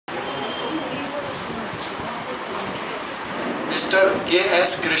Mister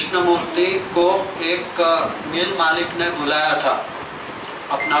KS. Krishnamurthy को एक मिल मालिक ने बुलाया था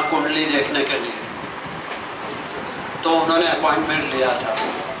अपना कुंडली देखने के लिए, तो उन्होंने अपॉइंटमेंट लिया था।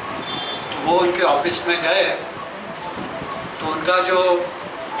 तो वो उनके ऑफिस में गए, तो उनका जो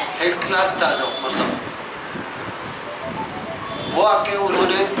हेड क्लर्क था, जो मतलब वो आके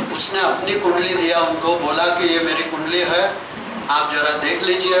उसने अपनी कुंडली दिया, उनको बोला कि ये मेरी कुंडली है, आप जरा देख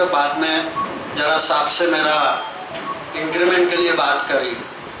लीजिए, बाद में जरा साहब से मेरा इंक्रीमेंट के लिए बात करिए।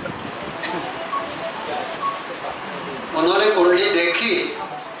 उन्होंने कुंडली देखी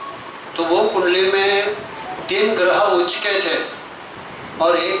तो वो कुंडली में 3 ग्रह उच्च के थे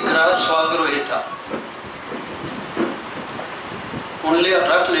और 1 ग्रह स्वगृही था। कुंडली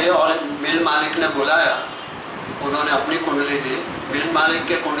रख ली और मिल मालिक ने बुलाया, उन्होंने अपनी कुंडली दी। मिल मालिक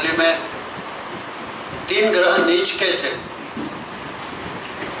के कुंडली में 3 ग्रह नीच के थे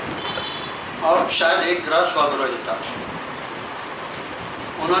और शायद 1 ग्रह स्वगृही था।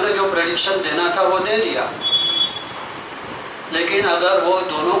 उन्होंने जो प्रेडिक्शन देना था वो दे दिया, लेकिन अगर वो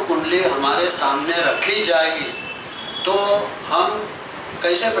दोनों कुंडली हमारे सामने रखी जाएगी तो हम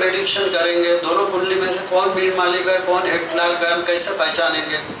कैसे प्रेडिक्शन करेंगे? दोनों कुंडली में से कौन मिल मालिक है, कौन हेड क्लर्क है, हम कैसे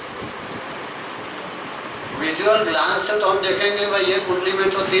पहचानेंगे? विजुअल ग्लांस से तो हम देखेंगे भाई ये कुंडली में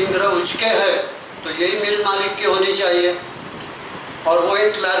तो 3 ग्रह उच्च के है, तो यही मिल मालिक की होनी चाहिए और वो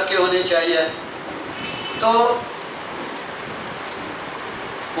एक क्लर्क की होनी चाहिए। तो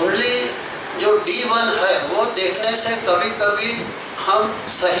कुंडली जो D1 है वो देखने से कभी कभी हम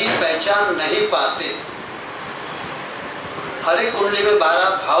सही पहचान नहीं पाते। हर एक कुंडली में 12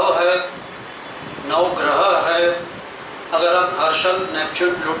 भाव है, 9 ग्रह है। अगर हम हर्षल,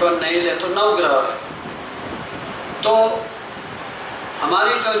 नेपच्यून, प्लूटन नहीं ले तो 9 ग्रह है। तो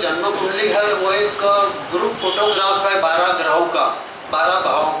हमारी जो जन्म कुंडली है वो एक ग्रुप फोटोग्राफ है 12 ग्रहों का, 12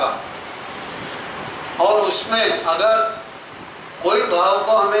 भावों का। और उसमें अगर कोई भाव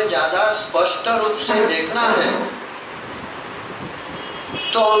को हमें ज़्यादा स्पष्ट रूप से देखना है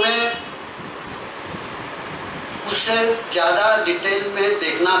तो हमें उससे ज़्यादा डिटेल में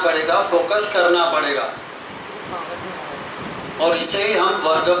देखना पड़ेगा, फोकस करना पड़ेगा, और इसे ही हम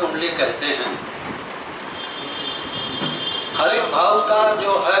वर्ग कुंडली कहते हैं। हर एक भाव का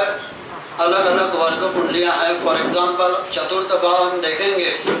जो है अलग अलग वर्ग कुंडलियां हैं। फॉर एग्जांपल चतुर्थ भाव हम देखेंगे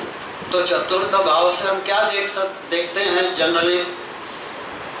तो चतुर्थ भाव से हम क्या देखते हैं? जनरली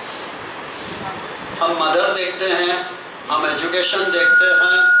हम मदर देखते हैं, हम एजुकेशन देखते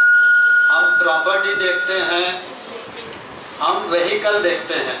हैं, हम प्रॉपर्टी देखते हैं, हम व्हीकल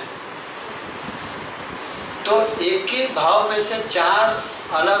देखते हैं। तो एक ही भाव में से 4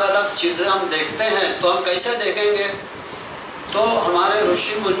 अलग अलग चीज़ें हम देखते हैं, तो हम कैसे देखेंगे? तो हमारे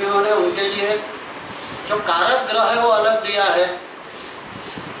ऋषि मुनियों ने उनके लिए जो कारक ग्रह है वो अलग दिया है,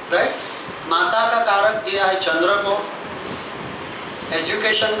 राइट? माता का कारक दिया है चंद्र को,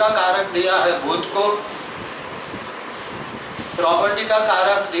 एजुकेशन का कारक दिया है बुध को, प्रॉपर्टी का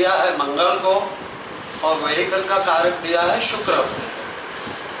कारक दिया है मंगल को, और व्हीकल का कारक दिया है शुक्र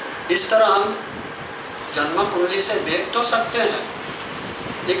को। इस तरह हम जन्म कुंडली से देख तो सकते हैं,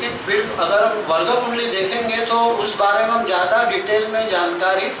 लेकिन फिर अगर हम वर्ग कुंडली देखेंगे तो उस बारे में हम ज़्यादा डिटेल में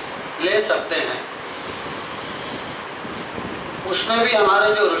जानकारी ले सकते हैं। उसमें भी हमारे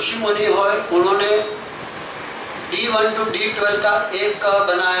जो ऋषि मुनि हुए उन्होंने D1 to D12 का एक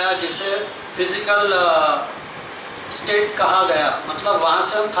बनाया, जिसे फिजिकल स्टेट कहा गया। मतलब वहाँ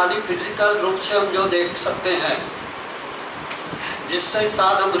से हम खाली फिजिकल रूप से हम जो देख सकते हैं, जिससे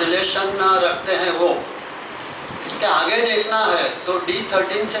साथ हम रिलेशन रखते हैं, वो इसके आगे देखना है तो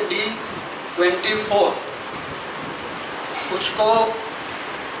D13 से D24 उसको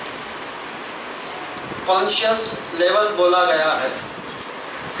कॉन्शियस लेवल बोला गया है।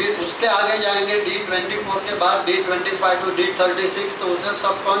 फिर उसके आगे जाएंगे D24 के बाद D25 टू D36, तो उसे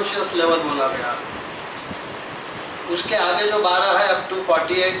सबकॉन्शियस लेवल बोला गया है। उसके आगे जो 12 है अप टू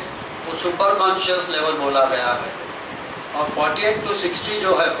 48 वो सुपर कॉन्शियस लेवल बोला गया है, और 48 टू 60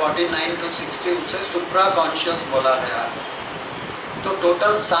 जो है 49 टू 60 उसे सुप्रा कॉन्शियस बोला गया है। तो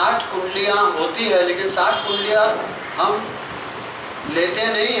टोटल 60 कुंडलियाँ होती है, लेकिन 60 कुंडलियाँ हम लेते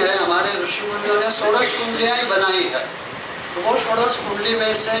नहीं हैं। हमारे ऋषि मुनियों ने 16 कुंडलियाँ ही बनाई है। तो वो 16 कुंडली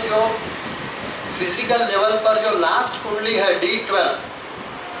में से जो फिजिकल लेवल पर जो लास्ट कुंडली है D12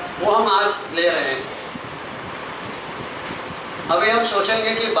 वो हम आज ले रहे हैं। अभी हम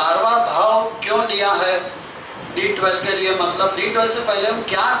सोचेंगे कि 12वां भाव क्यों लिया है D12 के लिए। मतलब D12 से पहले हम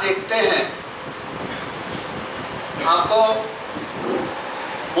क्या देखते हैं? आपको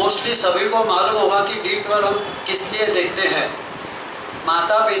मोस्टली सभी को मालूम होगा कि D12 हम किस लिए देखते हैं।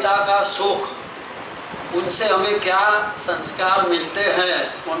 माता पिता का सुख, उनसे हमें क्या संस्कार मिलते हैं,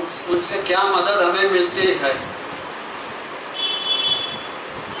 उनसे क्या मदद हमें मिलती है।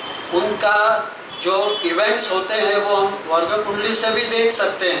 उनका जो इवेंट्स होते हैं वो हम वर्ग कुंडली से भी देख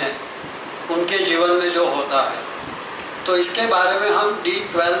सकते हैं, उनके जीवन में जो होता है। तो इसके बारे में हम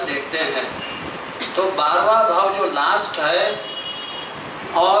D12 देखते हैं। तो 12वां भाव जो लास्ट है,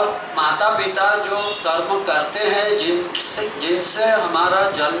 और माता पिता जो कर्म करते हैं जिनसे हमारा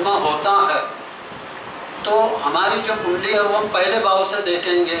जन्म होता है, तो हमारी जो कुंडली है वो हम पहले भाव से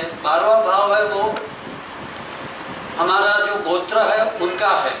देखेंगे। 12वां भाव है वो हमारा जो गोत्र है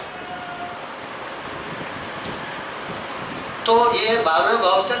उनका है। तो ये 12वें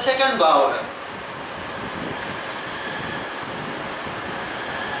भाव से सेकंड भाव है।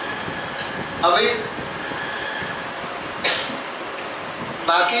 अभी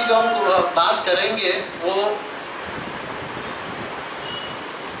बाकी जो हम बात करेंगे वो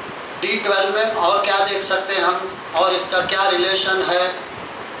D12 में और क्या देख सकते हैं हम, और इसका क्या रिलेशन है।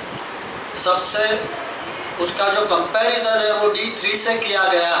 सबसे उसका जो कंपैरिजन है वो D3 से किया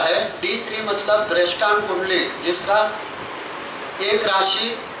गया है। D3 मतलब द्रेष्कान कुंडली, जिसका एक राशि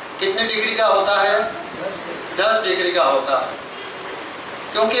कितने डिग्री का होता है? 10 डिग्री का होता है,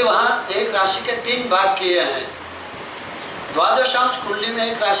 क्योंकि वहाँ एक राशि के 3 भाग किए हैं। द्वादशांश कुंडली में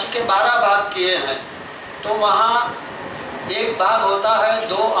एक राशि के 12 भाग किए हैं, तो वहाँ एक भाग होता है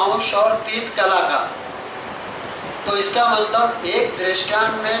 2 अंश और 30 कला का। तो इसका मतलब एक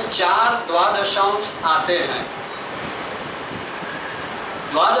द्रेष्कान में 4 द्वादशांश आते हैं।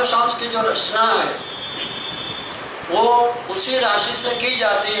 द्वादशांश की जो रचना है वो उसी राशि से की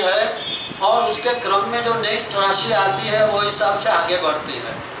जाती है, और उसके क्रम में जो नेक्स्ट राशि आती है वो हिसाब से आगे बढ़ती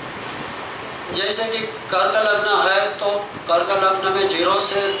है। जैसे कि कर्क लग्न है, तो कर्क लग्न में 0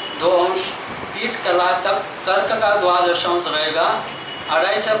 से 2 अंश 30 कला तक कर्क का द्वादशांश रहेगा,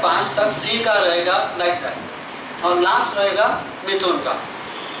 2.5 से 5 तक सिंह का रहेगा, लाइक दैट, और लास्ट रहेगा मिथुन का।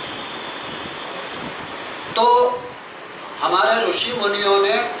 तो हमारे ऋषि मुनियों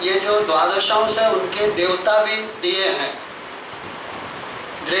ने ये जो द्वादशांश है उनके देवता भी दिए हैं,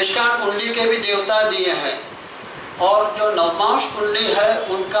 द्रेष्कान कुंडली के भी देवता दिए हैं, और जो नवमांश कुंडली है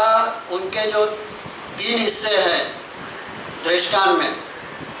उनके जो 3 हिस्से हैं द्रेष्कान में,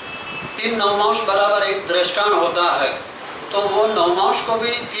 3 नवमांश बराबर एक द्रेष्कान होता है। तो वो नवमांश को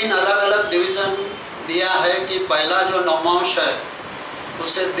भी 3 अलग अलग डिवीजन दिया है कि पहला जो नवमांश है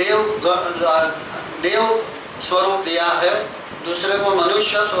उसे देव स्वरूप दिया है, दूसरे को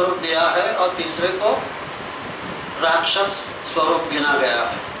मनुष्य स्वरूप दिया है, और तीसरे को राक्षस स्वरूप गिना गया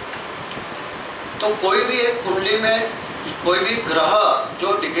है। तो कोई भी एक कुंडली में कोई भी ग्रह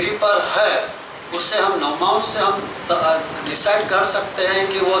जो डिग्री पर है, उससे हम नवमांश से हम डिसाइड कर सकते हैं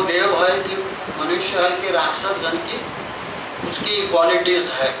कि वो देव है कि मनुष्य है कि राक्षस गण की उसकी क्वालिटीज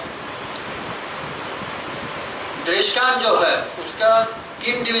है। द्रेष्कान जो है उसका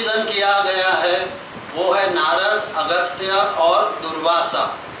 3 डिवीजन किया गया है, वो है नारद, अगस्त्य और दुर्वासा।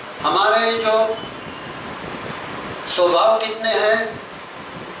 हमारे जो स्वभाव कितने हैं?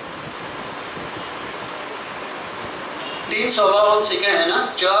 3 स्वभाव हम सीखे हैं ना,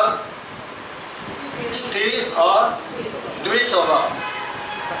 चर, स्थिर और द्विस्वभाव।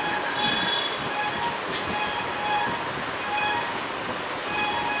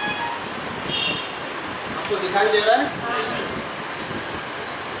 आपको दिखाई दे रहा है?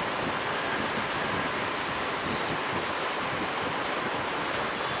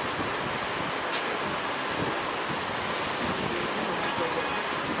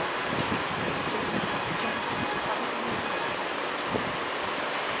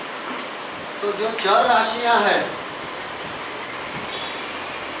 तो जो चर राशियां हैं,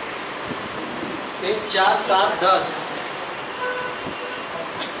 1, 4, 7, 10,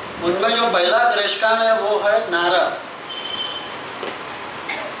 उनमें जो पहला द्रेष्कान है वो है नारद।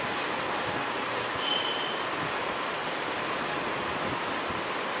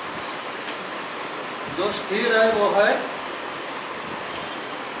 जो स्थिर है वो है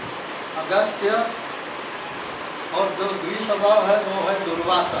अगस्त्य, और जो द्विस्वभाव है वो है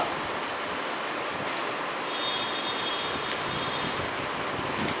दुर्वासा।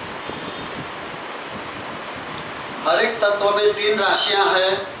 हर एक तत्व में 3 राशियां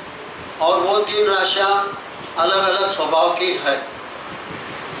हैं, और वो 3 राशियां अलग अलग स्वभाव की है।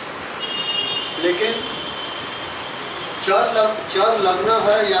 लेकिन चर लग्न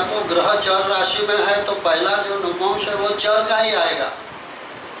है या तो ग्रह चर राशि में है, तो पहला जो नवमांश है वो चर का ही आएगा,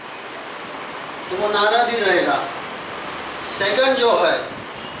 तो वो नारद ही रहेगा। सेकंड जो है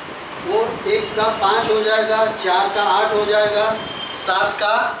वो 1 का 5 हो जाएगा, 4 का 8 हो जाएगा, 7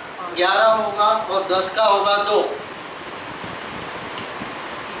 का 11 होगा, और 10 का होगा 2।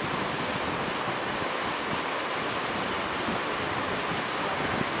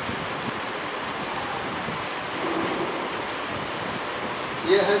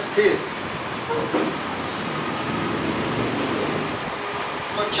 ये है स्थिर।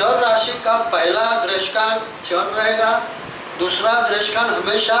 तो चर राशि का पहला द्रष्कान चर रहेगा, दूसरा द्रष्कान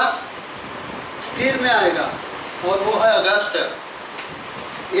हमेशा स्थिर में आएगा और वो है अगस्त।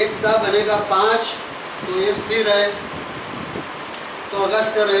 एक का बनेगा 5 तो ये स्थिर है, तो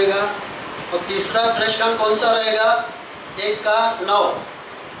अगस्त रहेगा। और तीसरा द्रष्कान कौन सा रहेगा? 1 का 9,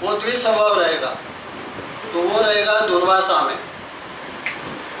 वो द्विस्वभाव रहेगा, तो वो रहेगा दुर्वासा में।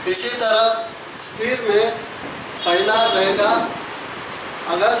 इसी तरह स्थिर में पहला रहेगा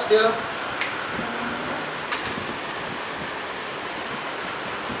अगस्त्य,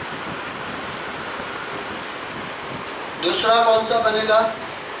 दूसरा कौन सा बनेगा?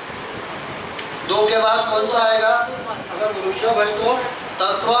 2 के बाद कौन सा आएगा? अगर वृषभ है तो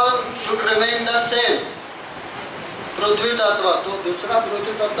तत्व शुड रिमेन द सेम, पृथ्वी तत्व, तो दूसरा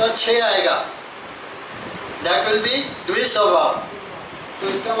पृथ्वी तत्व 6 आएगा, दैट विल बी द्विस्वभाव। तो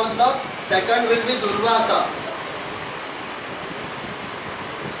इसका मतलब second will be Durvasa.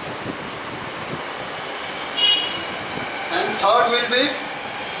 And third will be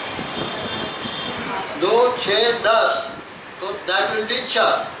 2, 6, 10, तो दैट विल बी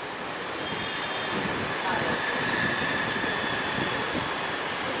चर।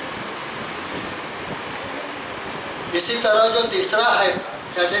 इसी तरह जो तीसरा है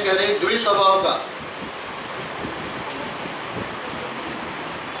कैटेगरी द्विस्वभाव का,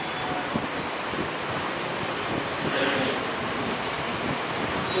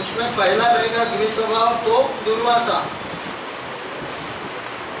 उसमें पहला रहेगा द्विस्वभाव तो दुर्वासा।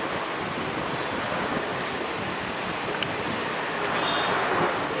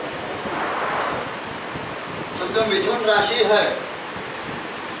 समझो मिथुन राशि है,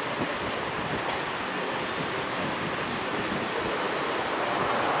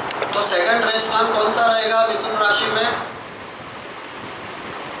 तो सेकंड द्रष्कान कौन सा रहेगा मिथुन राशि में?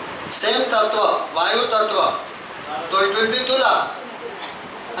 सेम तत्व, वायु तत्व, तो इट विल बी तुला,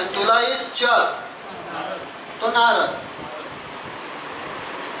 एंड तुला इज चर, तो नारद।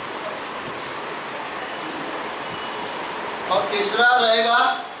 और तीसरा रहेगा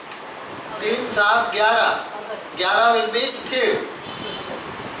 3, 7, 11, 11 विल बी स्थिर।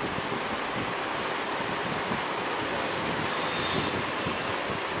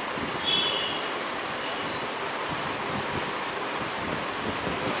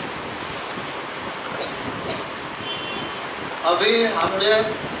 अभी हमने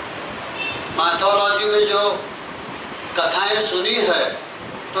माइथोलॉजी में जो कथाएं सुनी है,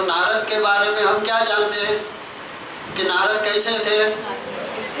 तो नारद के बारे में हम क्या जानते हैं कि नारद कैसे थे?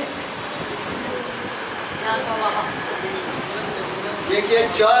 देखिए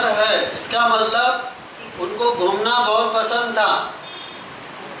चर है, इसका मतलब उनको घूमना बहुत पसंद था।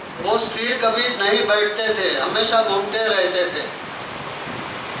 वो स्थिर कभी नहीं बैठते थे, हमेशा घूमते रहते थे।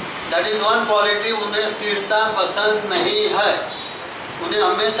 That is one quality. उन्हें स्थिरता पसंद नहीं है, उन्हें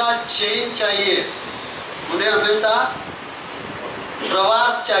हमेशा चेंज चाहिए, उन्हें हमेशा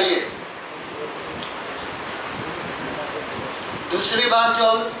प्रवास चाहिए। दूसरी बात जो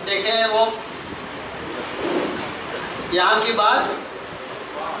हम देखें वो यहाँ की बात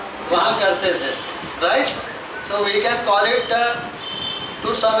वहाँ करते थे, right? So we can call it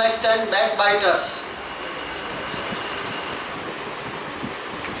to some extent back biters.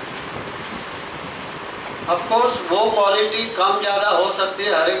 Of course वो क्वालिटी कम ज़्यादा हो सकती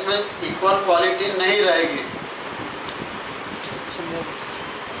है, हर एक में इक्वल क्वालिटी नहीं रहेगी।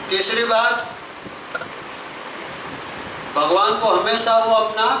 तीसरी बात, भगवान को हमेशा वो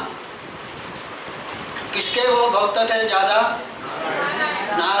अपना, किसके वो भक्त थे ज़्यादा?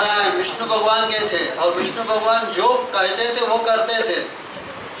 नारायण, विष्णु भगवान के थे, और विष्णु भगवान जो कहते थे वो करते थे।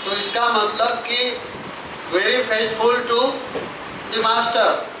 तो इसका मतलब कि very faithful to the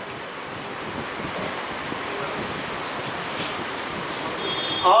master.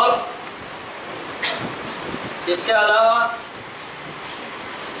 और इसके अलावा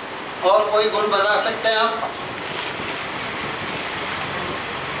और कोई गुण बता सकते हैं आप?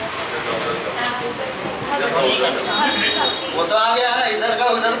 वो तो आ गया ना, इधर का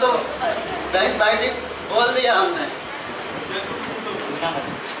उधर तो बैक बाइटिंग बोल दिया हमने।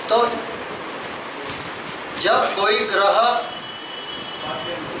 तो जब कोई ग्रह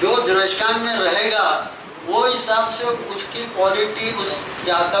जो द्रष्कान में रहेगा, वो हिसाब से उसकी क्वालिटी उस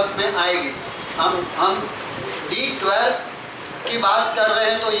जातक में आएगी। हम D12 की बात कर रहे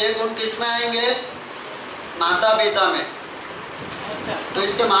हैं, तो ये गुण किस में आएंगे? माता पिता में। तो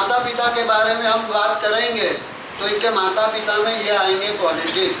इसके माता पिता के बारे में हम बात करेंगे, तो इनके माता पिता में ये आएंगे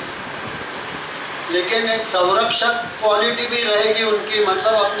क्वालिटी। लेकिन एक संरक्षक क्वालिटी भी रहेगी उनकी,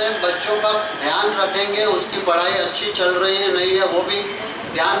 मतलब अपने बच्चों का ध्यान रखेंगे, उसकी पढ़ाई अच्छी चल रही है नहीं है वो भी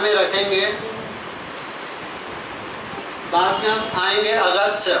ध्यान में रखेंगे। बाद में हम आएंगे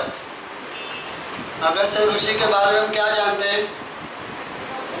अगस्त्य। अगस्त्य ऋषि के बारे में हम क्या जानते हैं?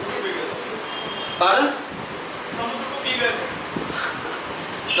 पढ़?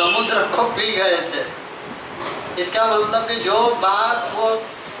 समुद्र को पी गए थे। इसका मतलब कि जो बात वो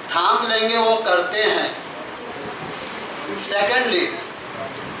थाम लेंगे वो करते हैं। सेकेंडली,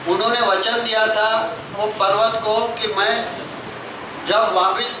 उन्होंने वचन दिया था वो पर्वत को कि मैं जब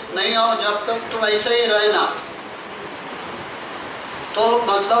वापस नहीं आऊं जब तक तुम ऐसे ही रहना। तो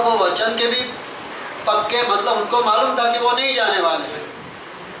मतलब वो वचन के भी पक्के, मतलब उनको मालूम था कि वो नहीं जाने वाले हैं।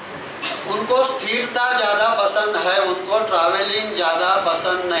 उनको स्थिरता ज़्यादा पसंद है, उनको ट्रैवलिंग ज़्यादा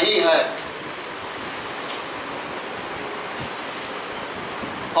पसंद नहीं है।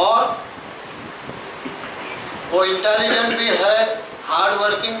 और वो इंटेलिजेंट भी है, हार्ड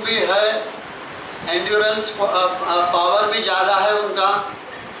वर्किंग भी है, एंड्योरेंस पावर भी ज़्यादा है उनका।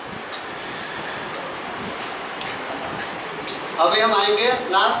 अभी हम आएंगे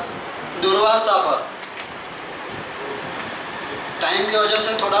लास्ट दुर्वासा पर। टाइम की वजह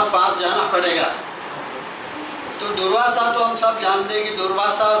से थोड़ा फास्ट जाना पड़ेगा। तो दुर्वासा तो हम सब जानते हैं कि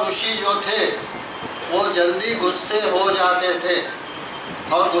दुर्वासा ऋषि जो थे वो जल्दी गुस्से हो जाते थे,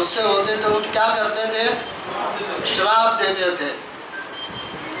 और गुस्से होते थे तो क्या करते थे? श्राप देते थे।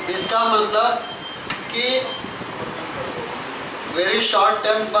 इसका मतलब कि वेरी शॉर्ट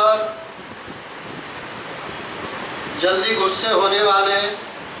टेम्पर, जल्दी गुस्से होने वाले,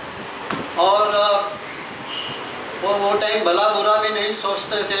 और वो टाइम भला बुरा भी नहीं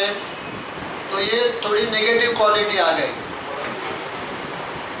सोचते थे। तो ये थोड़ी नेगेटिव क्वालिटी आ गई।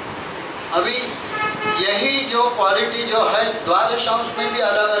 अभी यही जो क्वालिटी जो है द्वादशांश में भी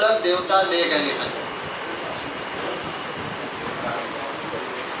अलग अलग देवता दे गए हैं।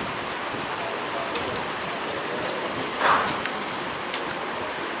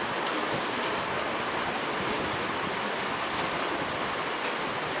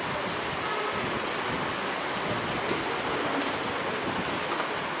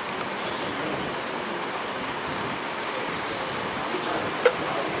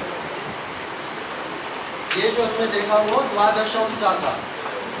 ये जो हमने देखा वो द्वादशांश का था,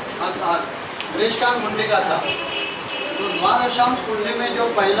 ड्रेशकान कुंडली का था। तो द्वादशांश कुंडली में जो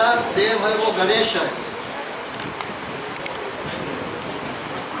पहला देव है वो गणेश है।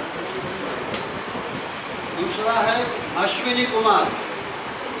 दूसरा है अश्विनी कुमार।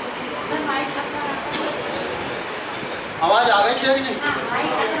 आवाज आवे छे कि नहीं?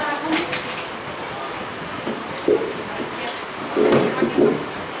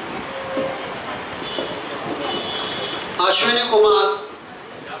 अश्विनी कुमार,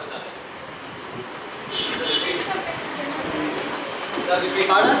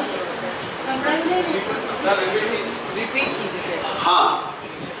 रिपीट कीजिए। हाँ,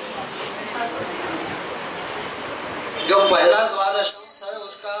 जो पहला द्वादशांश है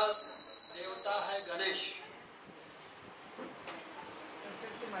उसका देवता है गणेश।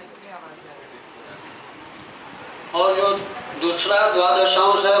 और जो दूसरा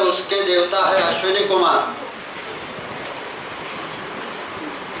द्वादशांश है उसके देवता है अश्विनी कुमार।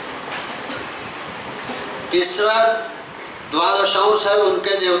 तीसरा द्वादशांश है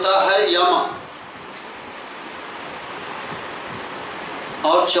उनके देवता है यम।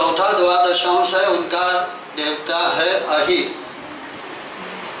 और चौथा द्वादशांश है उनका देवता है अहि।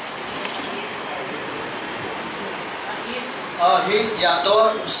 अहि या तो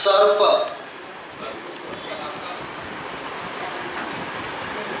सर्प,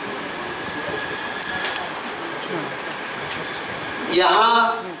 यहाँ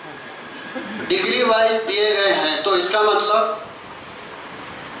डिग्री वाइज दिए गए हैं। तो इसका मतलब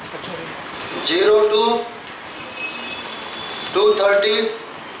 0 to 230,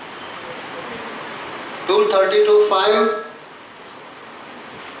 230 to 5,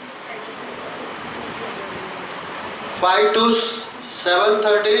 5 to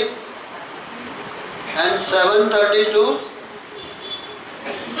 730 and 730 to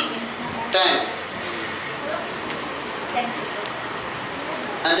 10.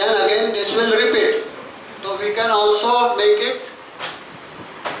 And then again this will repeat. So we can also make it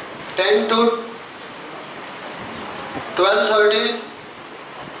 10 to 1230,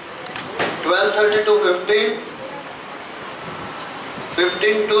 1230 to 15,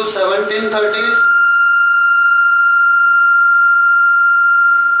 15 to 1730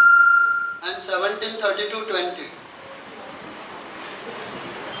 and 1730 to 20.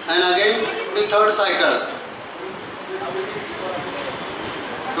 And again the third cycle.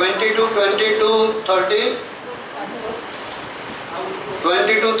 20 to 22, 30,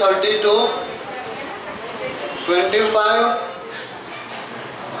 20 to 32, 25,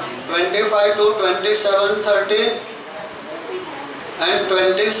 25 to 27:30 and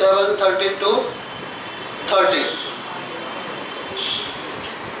 27:30 to 30.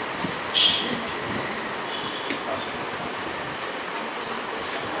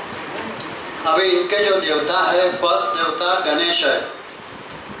 अभी इनके जो देवता है, first देवता गणेश है।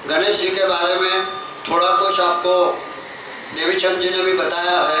 गणेश जी के बारे में थोड़ा कुछ आपको देवीचंद जी ने भी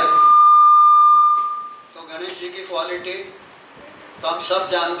बताया है। तो गणेश जी की क्वालिटी तो हम सब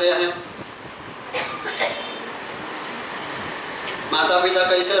जानते हैं। माता पिता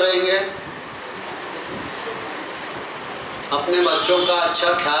कैसे रहेंगे? अपने बच्चों का अच्छा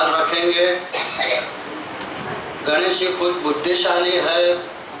ख्याल रखेंगे। गणेश जी खुद बुद्धिशाली है,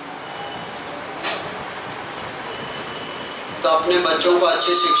 तो अपने बच्चों को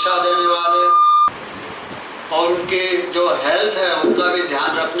अच्छी शिक्षा देने वाले और उनकी जो हेल्थ है उनका भी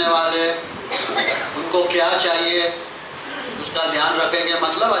ध्यान रखने वाले, उनको क्या चाहिए उसका ध्यान रखेंगे।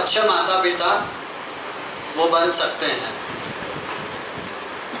 मतलब अच्छे माता पिता वो बन सकते हैं।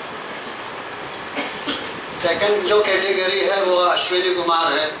 सेकंड जो कैटेगरी है वो अश्विनी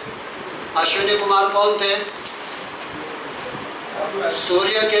कुमार है। अश्विनी कुमार कौन थे?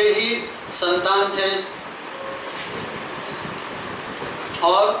 सूर्य के ही संतान थे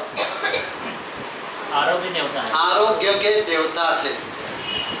और आरोग्य के देवता थे।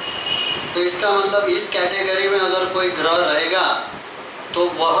 तो इसका मतलब इस कैटेगरी में अगर कोई ग्रह रहेगा तो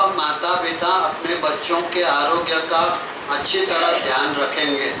वह माता पिता अपने बच्चों के आरोग्य का अच्छी तरह ध्यान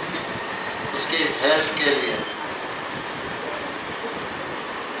रखेंगे, उसकी हेल्थ के लिए,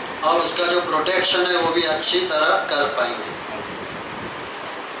 और उसका जो प्रोटेक्शन है वो भी अच्छी तरह कर पाएंगे।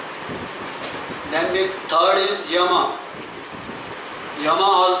 Then the third is Yama. यमा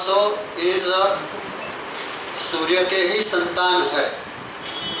ऑल्सो इज सूर्य के ही संतान है,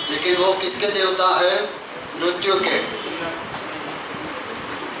 लेकिन वो किसके देवता है? मृत्यु के।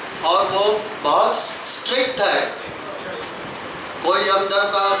 और वो बहुत स्ट्रिक्ट है। कोई यम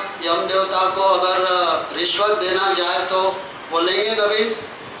देवता को अगर रिश्वत देना जाए तो वो लेंगे कभी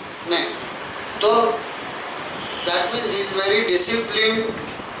नहीं। तो that means is very discipline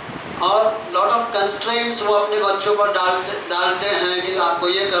और लॉट ऑफ कंस्ट्रेंट्स वो अपने बच्चों पर डालते हैं कि आपको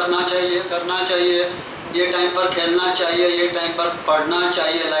ये करना चाहिए, ये टाइम पर खेलना चाहिए, ये टाइम पर पढ़ना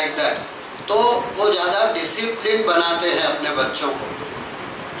चाहिए, लाइक दैट। तो वो ज़्यादा डिसिप्लिन बनाते हैं अपने बच्चों को,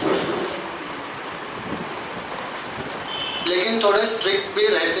 लेकिन थोड़े स्ट्रिक्ट भी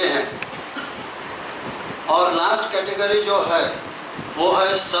रहते हैं। और लास्ट कैटेगरी जो है वो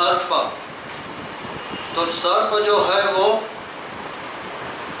है सर्प। तो सर्प जो है वो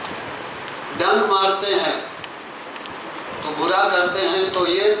डंक मारते हैं तो बुरा करते हैं। तो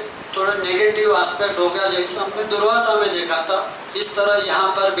ये थोड़ा नेगेटिव एस्पेक्ट हो गया, जैसे हमने दुर्वासा में देखा था, इस तरह यहाँ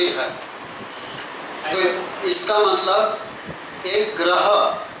पर भी है। तो इसका मतलब एक ग्रह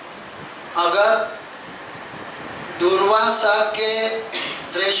अगर दुर्वासा के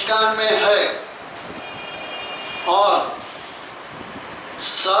द्रेष्कान में है और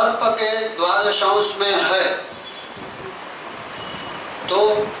सर्प के द्वादशांश में है तो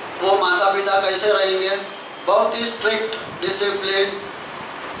वो माता पिता कैसे रहेंगे? बहुत ही स्ट्रिक्ट, डिसिप्लिन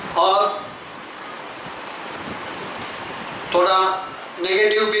और थोड़ा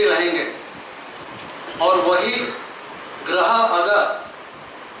नेगेटिव भी रहेंगे। और वही ग्रह अगर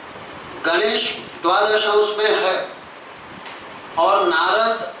गणेश द्वादशांश में है और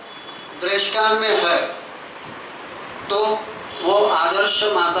नारद द्रेष्कान में है तो वो आदर्श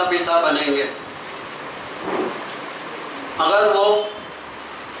माता पिता बनेंगे। अगर वो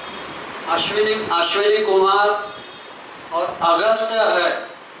अश्विनी कुमार और अगस्त्य है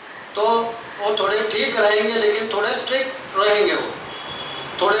तो वो थोड़े ठीक रहेंगे, लेकिन थोड़े स्ट्रिक्ट रहेंगे, वो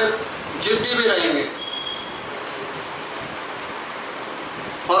थोड़े जिद्दी भी रहेंगे।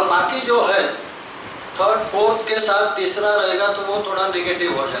 और बाकी जो है थर्ड फोर्थ के साथ तीसरा रहेगा तो वो थोड़ा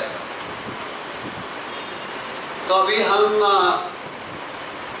नेगेटिव हो जाएगा। तो अभी हम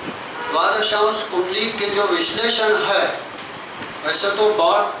द्वादशांश कुंडली के जो विश्लेषण है, वैसे तो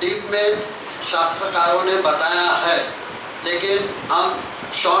बहुत डीप में शास्त्रकारों ने बताया है, लेकिन हम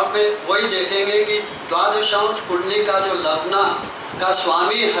शॉर्ट में वही देखेंगे कि द्वादशांश कुंडली का जो लग्न का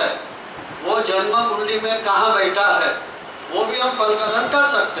स्वामी है वो जन्म कुंडली में कहाँ बैठा है वो भी हम फल कथन कर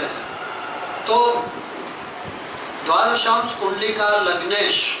सकते हैं। तो द्वादशांश कुंडली का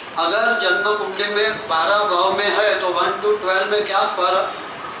लग्नेश अगर जन्म कुंडली में 12 भाव में है तो 1 to 12 में क्या फल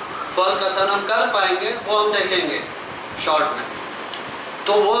कथन हम कर पाएंगे वो हम देखेंगे शॉर्ट में।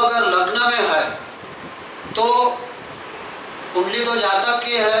 तो वो अगर लग्न में है तो कुंडली तो जातक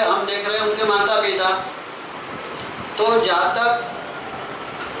की है, हम देख रहे हैं उनके माता पिता। तो जातक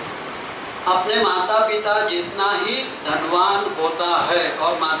अपने माता पिता जितना ही धनवान होता है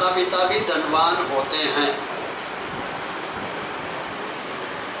और माता पिता भी धनवान होते हैं,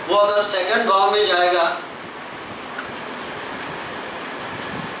 वो अगर सेकंड भाव में जाएगा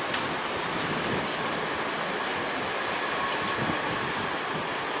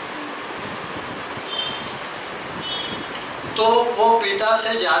तो वो पिता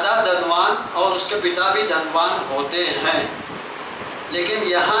से ज़्यादा धनवान और उसके पिता भी धनवान होते हैं। लेकिन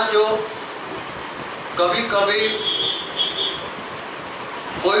यहाँ जो कभी कभी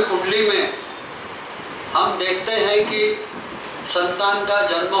कोई कुंडली में हम देखते हैं कि संतान का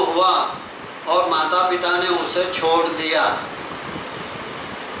जन्म हुआ और माता पिता ने उसे छोड़ दिया,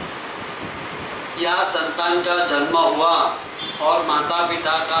 या संतान का जन्म हुआ और माता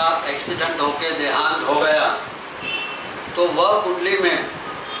पिता का एक्सीडेंट होकर देहांत हो गया, तो वह कुंडली में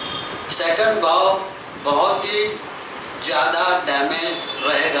सेकंड भाव बहुत ही ज़्यादा डैमेज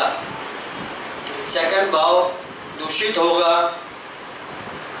रहेगा। सेकंड भाव दूषित होगा,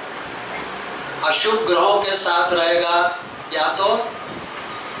 अशुभ ग्रहों के साथ रहेगा, या तो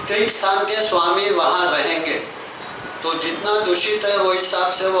त्रिक स्थान के स्वामी वहाँ रहेंगे। तो जितना दूषित है वो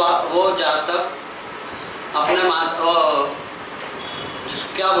हिसाब से वो जातक अपने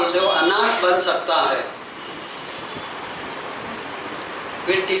क्या बोलते हो अनाथ बन सकता है।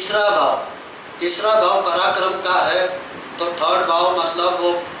 फिर तीसरा भाव पराक्रम का है, तो थर्ड भाव मतलब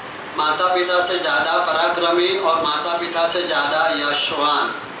वो माता पिता से ज़्यादा पराक्रमी और माता पिता से ज़्यादा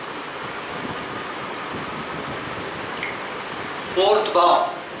यशवान। फोर्थ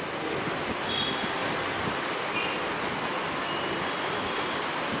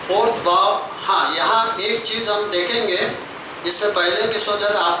भाव, हाँ, यहाँ एक चीज़ हम देखेंगे, इससे पहले कि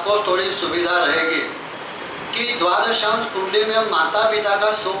सोचते आपको थोड़ी सुविधा रहेगी कि द्वादशांश कुंडली में हम माता पिता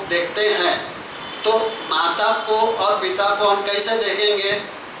का सुख देखते हैं। तो माता को और पिता को हम कैसे देखेंगे?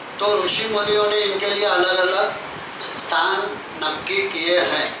 तो ऋषि मुनियों ने इनके लिए अलग अलग स्थान नक्की किए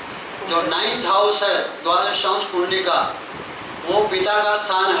हैं। जो 9th हाउस है द्वादशांश कुंडली का, वो पिता का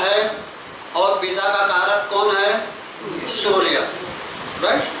स्थान है और पिता का कारक कौन है? सूर्य,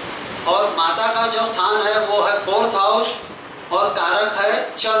 राइट। और माता का जो स्थान है वो है 4th हाउस और कारक है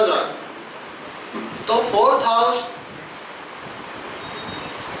चंद्र। तो 4th हाउस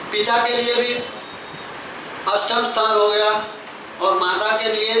पिता के लिए भी अष्टम स्थान हो गया और माता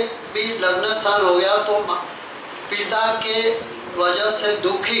के लिए भी लग्न स्थान हो गया। तो पिता के वजह से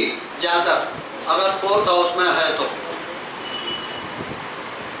दुखी जातक अगर 4th हाउस में है तो,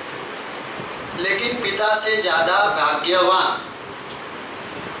 लेकिन पिता से ज्यादा भाग्यवान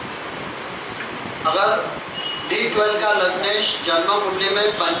अगर D12 का लग्नेश जन्म कुंडली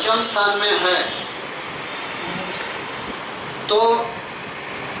में पंचम स्थान में है तो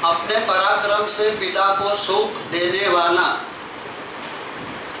अपने पराक्रम से पिता को सुख देने वाला,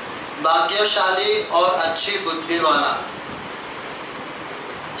 भाग्यशाली और अच्छी बुद्धि वाला,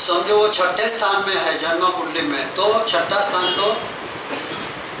 समझो वो 6ठे स्थान में है जन्म कुंडली में, तो 6ठा स्थान तो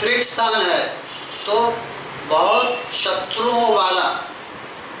त्रिक स्थान है, तो बहुत शत्रुओं वाला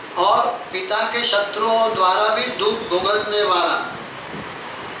और पिता के शत्रुओं द्वारा भी दुख भुगतने वाला।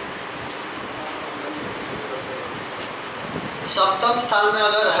 सप्तम स्थान में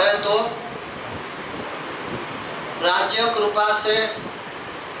अगर है तो राज्य कृपा से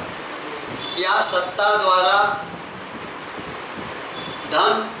या सत्ता द्वारा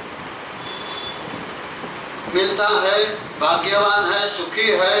धन मिलता है, भाग्यवान है, सुखी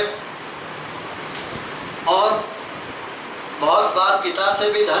है और बहुत बार पिता से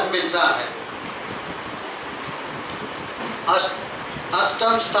भी धन मिलता है।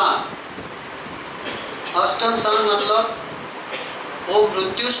 अष्टम स्थान मतलब वो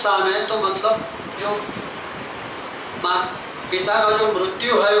मृत्यु स्थान है, तो मतलब जो पिता का जो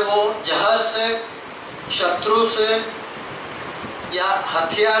मृत्यु है वो जहर से, शत्रु से या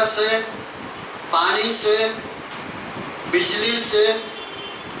हथियार से, पानी से, बिजली से,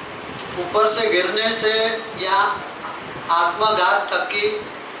 ऊपर से गिरने से या आत्मघात तक की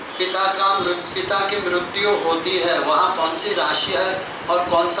पिता की मृत्यु होती है। वहाँ कौन सी राशि है और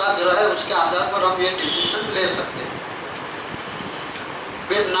कौन सा ग्रह है उसके आधार पर हम ये डिसीजन ले सकते हैं।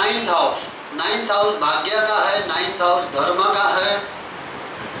 फिर 9th हाउस भाग्य का है, 9th हाउस धर्म का है,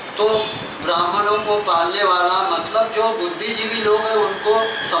 तो ब्राह्मणों को पालने वाला, मतलब जो बुद्धिजीवी लोग हैं उनको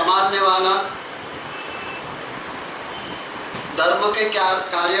संभालने वाला, धर्म के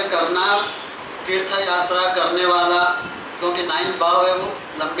कार्य करना, तीर्थ यात्रा करने वाला, क्योंकि 9th भाव है वो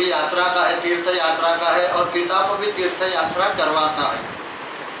लंबी यात्रा का है, तीर्थ यात्रा का है और पिता को भी तीर्थ यात्रा करवाता है।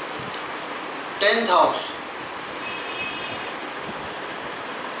 10th हाउस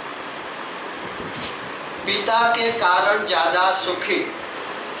पिता के कारण ज्यादा सुखी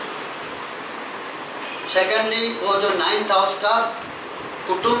सेकेंडली वो जो 9th हाउस का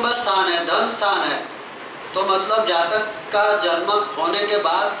कुटुंब स्थान है, धन स्थान है, तो मतलब जातक का जन्म होने के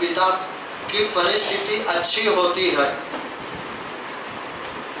बाद पिता की परिस्थिति अच्छी होती है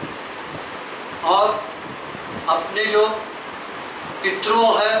और अपने जो पितरों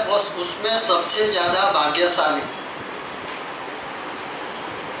है उसमें सबसे ज़्यादा भाग्यशाली।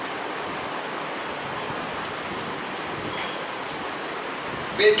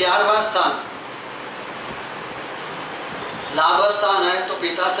 फिर 11वां स्थान लाभ स्थान है, तो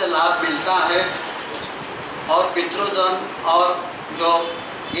पिता से लाभ मिलता है और पितृधन और जो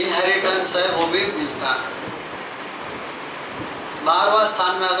इनहेरिटेंस है वो भी मिलता है। 12वां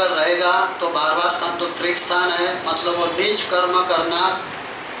स्थान में अगर रहेगा तो 12वां स्थान तो त्रिक स्थान है, मतलब वो नीच कर्म करना,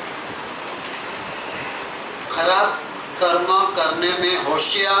 खराब कर्म करने में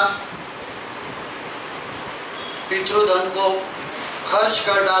होशियार, पितृधन को खर्च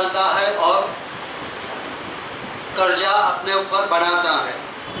कर डालता है और कर्जा अपने ऊपर बढ़ाता है।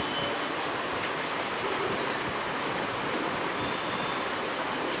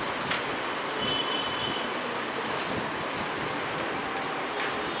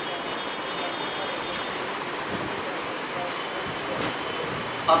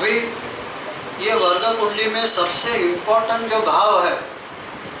 अभी ये वर्ग कुंडली में सबसे इम्पोर्टेंट जो भाव है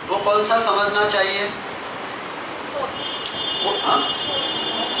वो कौन सा समझना चाहिए?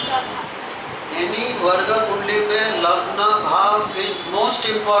 यानी वर्ग कुंडली में लग्न भाव इज मोस्ट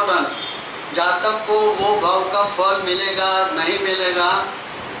इम्पोर्टेंट। जातक को वो भाव का फल मिलेगा नहीं मिलेगा,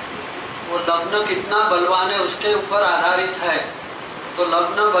 वो लग्न कितना बलवान है उसके ऊपर आधारित है। तो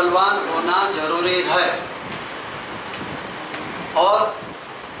लग्न बलवान होना जरूरी है। और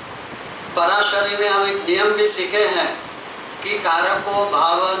पराशरी में हम एक नियम भी सीखे हैं कि कारको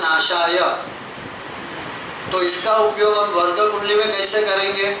भाव नाशाय, तो इसका उपयोग हम वर्ग कुंडली में कैसे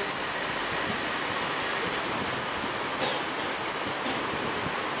करेंगे?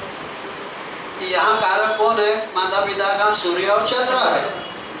 यहाँ कारक कौन है? माता पिता का सूर्य और चंद्र है।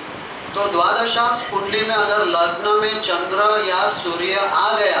 तो द्वादशांश कुंडली में अगर लग्न में चंद्र या सूर्य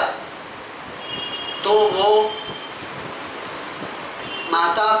आ गया तो वो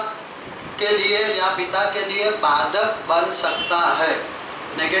माता के लिए या पिता के लिए बाधक बन सकता है,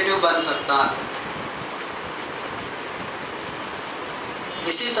 नेगेटिव बन सकता है।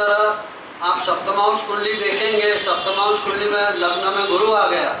 इसी तरह आप सप्तमांश कुंडली देखेंगे, सप्तमांश कुंडली में लग्न में गुरु आ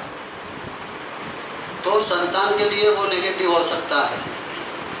गया तो संतान के लिए वो नेगेटिव हो सकता है,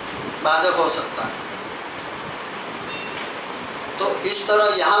 बाधक हो सकता है। तो इस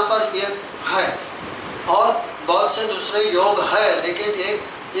तरह यहाँ पर ये है और बहुत से दूसरे योग है, लेकिन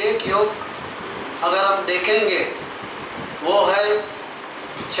एक योग अगर हम देखेंगे वो है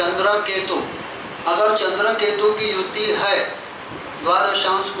चंद्र केतु। अगर चंद्र केतु की युति है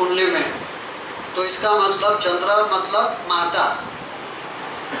द्वादशांश कुंडली में तो इसका मतलब चंद्र मतलब माता,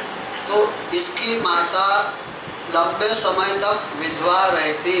 तो इसकी माता लंबे समय तक विधवा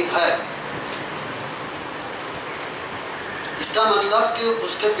रहती है। इसका मतलब कि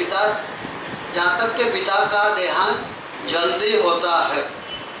उसके पिता, जातक के पिता का देहांत जल्दी होता है।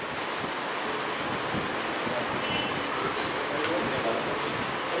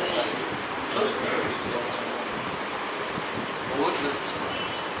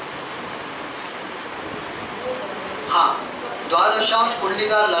 हाँ, द्वादशांश कुंडली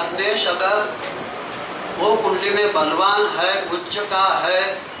का लग्नेश अगर वो कुंडली में बलवान है, उच्च का है,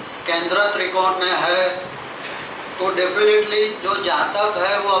 केंद्र त्रिकोण में है, तो डेफिनेटली जो जातक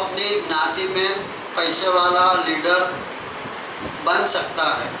है वो अपनी ज्ञाति में पैसे वाला लीडर बन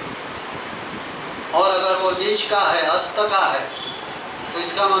सकता है। और अगर वो नीच का है, अस्त का है, तो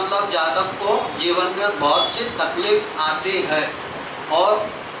इसका मतलब जातक को जीवन में बहुत सी तकलीफ आती है और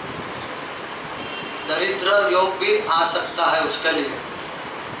दरिद्र योग भी आ सकता है उसके लिए।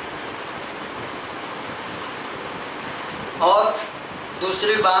 और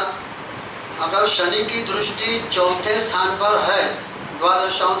दूसरी बात, अगर शनि की दृष्टि चौथे स्थान पर है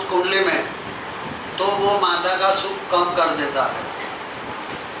द्वादशांश कुंडली में तो वो माता का सुख कम कर देता है।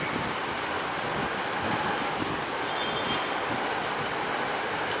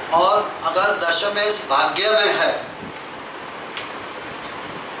 और अगर दशमेश भाग्य में है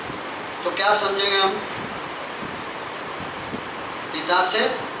तो क्या समझेंगे हम? पिता से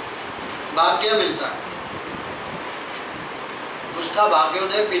भाग्य मिलता है, उसका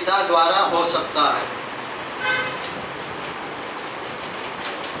भाग्योदय पिता द्वारा हो सकता है।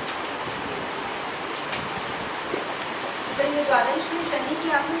 सर, ये द्वादश में शनि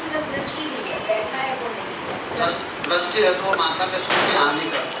की आपने सिर्फ दृष्टि ली है, बैठा है वो नहीं। दृष्टि है तो माता के सुख की हानि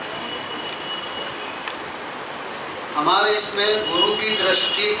करता है। हमारे इसमें गुरु की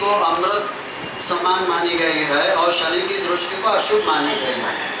दृष्टि को अमृत समान मानी गई है और शनि की दृष्टि को अशुभ मानी गई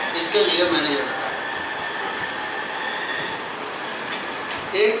है। इसके लिए मैंने ये बताया।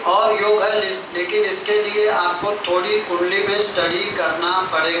 एक और योग है, लेकिन इसके लिए आपको थोड़ी कुंडली में स्टडी करना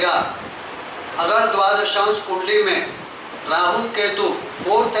पड़ेगा। अगर द्वादशांश कुंडली में Rahu Ketu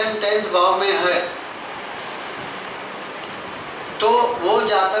 4th and 10th भाव में है तो वो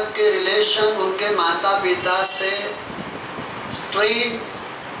जातक के रिलेशन उनके माता पिता से स्ट्रेन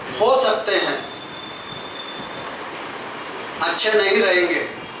हो सकते हैं, अच्छे नहीं रहेंगे।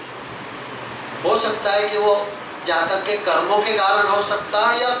 हो सकता है कि वो जातक के कर्मों के कारण हो सकता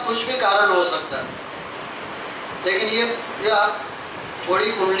है या कुछ भी कारण हो सकता है, लेकिन ये आप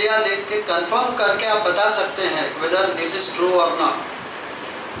थोड़ी कुंडलियां देख के कंफर्म करके आप बता सकते हैं वेदर दिस इज ट्रू और नॉट।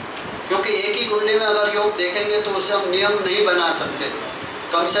 क्योंकि एक ही कुंडली में अगर योग देखेंगे तो उसे हम नियम नहीं बना सकते।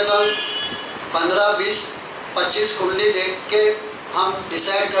 कम से कम 15, 20, 25 कुंडली देख के हम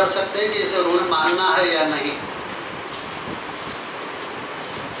डिसाइड कर सकते हैं कि इसे रूल मानना है या नहीं।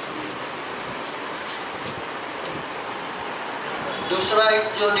 दूसरा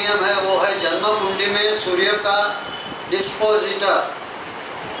एक जो नियम है वो है जन्म कुंडली में सूर्य का डिस्पोजिटर।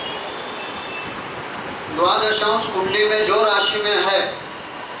 द्वादशांश कुंडली में जो राशि में है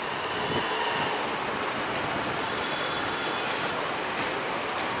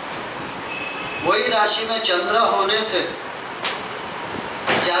वही राशि में चंद्र होने से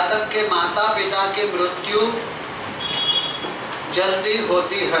जातक के माता पिता की मृत्यु जल्दी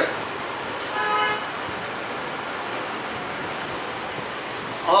होती है।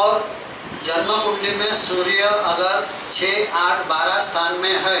 और जन्म कुंडली में सूर्य अगर 6, 8, 12 स्थान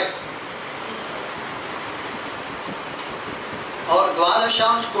में है और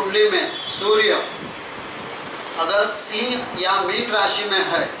द्वादशांश कुंडली में सूर्य अगर सिंह या मीन राशि में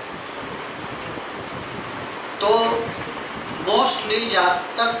है तो मोस्टली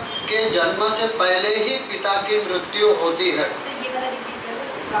जातक के जन्म से पहले ही पिता की मृत्यु होती है।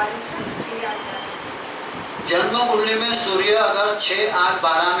 जन्म कुंडली में सूर्य अगर 6, 8,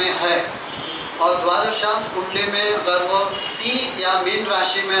 12 में है और द्वादशांश कुंडली में अगर वो सिंह या मीन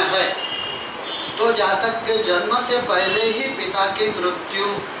राशि में है तो जातक के जन्म से पहले ही पिता की मृत्यु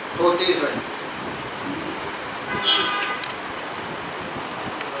होती है।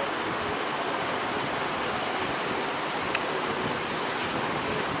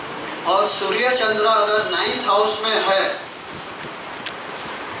 और सूर्य चंद्र अगर 9th हाउस में है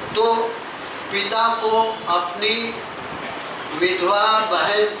तो पिता को अपनी विधवा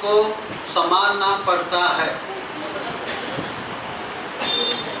बहन को संभालना पड़ता है।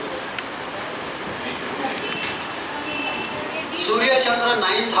 सूर्य चंद्र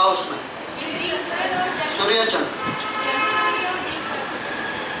 9th हाउस में, सूर्य चंद्र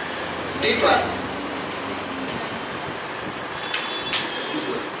D12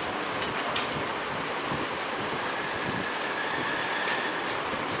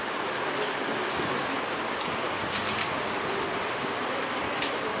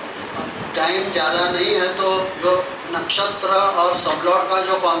 टाइम ज़्यादा नहीं है तो जो नक्षत्र और सबलॉट का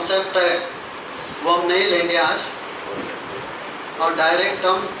जो कॉन्सेप्ट है वो हम नहीं लेंगे आज और डायरेक्ट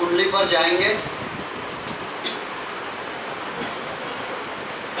हम कुंडली पर जाएंगे।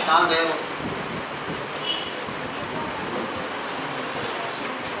 कहाँ गए वो?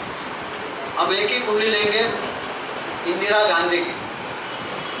 हम एक ही कुंडली लेंगे इंदिरा गांधी की।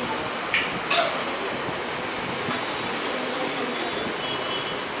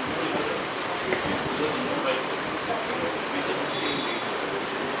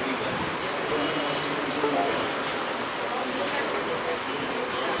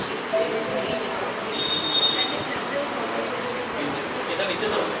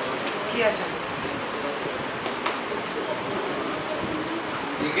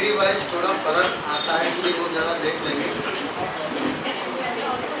 डिग्री वाइज थोड़ा फर्क आता है कि वो जरा देख लेंगे।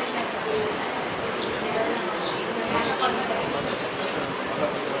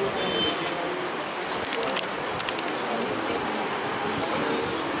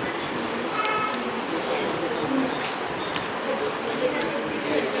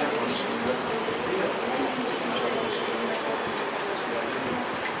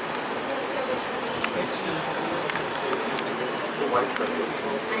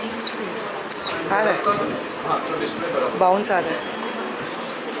 आ रहा है, बाउंस आ रहा है,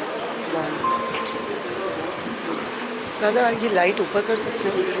 बाउंस। दादा ये लाइट ऊपर कर सकते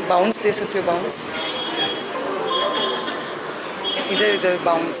हो, बाउंस दे सकते हो, बाउंस इधर इधर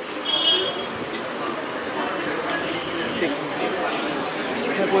बाउंस।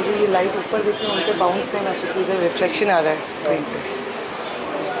 मैं बोल रही हूँ ये लाइट ऊपर देखते हैं, उनके बाउंस देना चाहिए, इधर रिफ्लेक्शन आ रहा है स्क्रीन पे।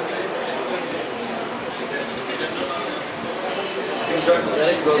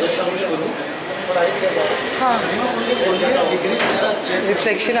 डायरेक्ट हाँ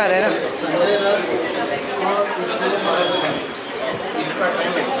रिफ्लेक्शन आ रहा है ना।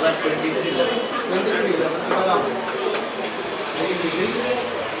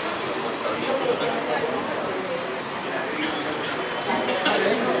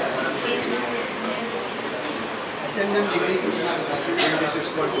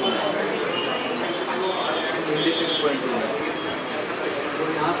 डिग्री 26.2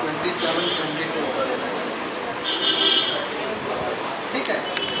 यहाँ 27, 22 ठीक है।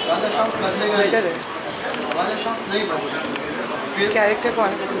 द्वादशांश बदलेगा बेटर है। द्वादशांश नहीं बदलेगा। फिर कैरेक्टर कौन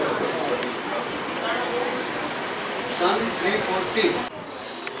है? सन 340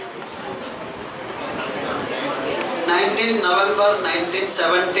 19 नवंबर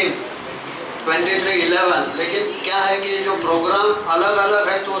 1917 23:11। लेकिन क्या है कि जो प्रोग्राम अलग अलग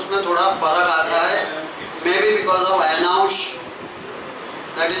है तो उसमें थोड़ा फर्क आता है, may be because of announce,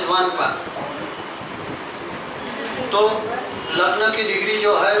 that is one part. तो लग्न की डिग्री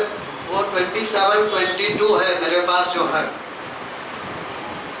जो है वो 27, 22 है मेरे पास जो है।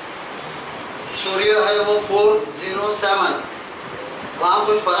 सूर्य है वो 407, वहाँ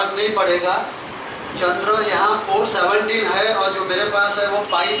कोई फर्क नहीं पड़ेगा। चंद्र यहाँ 417 है और जो मेरे पास है वो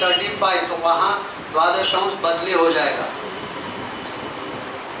 535, तो वहाँ द्वादशांश बदली हो जाएगा।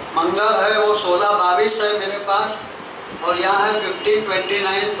 मंगल है वो 16-22 है मेरे पास और यहाँ है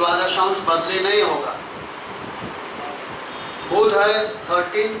 15-29, द्वादशांश बदली नहीं होगा। बुध है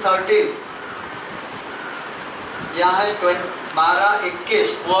 13-13, यहाँ है 12-21,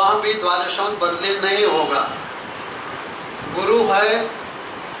 वहाँ भी द्वादशांश बदली नहीं होगा। गुरु है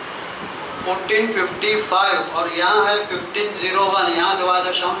 1455 और यहाँ है 1501, यहाँ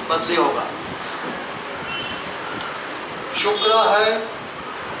द्वादशांश बदली होगा। शुक्र है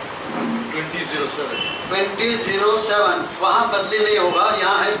 2007, वहाँ बदली नहीं होगा,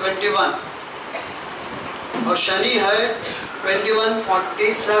 यहाँ है 21। और शनि है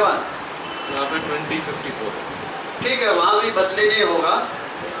 2147, यहाँ पे 2054। ठीक है, वहाँ भी बदली नहीं होगा।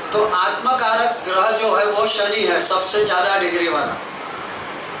 तो आत्मकारक ग्रह जो है वो शनि है, सबसे ज्यादा डिग्री वाला।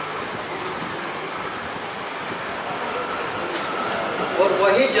 और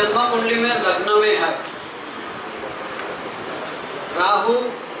वही जन्म कुंडली में लग्न में है। राहु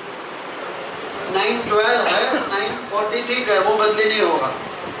 9-12 है, 9-40 ठीक है, वो बदली नहीं होगा।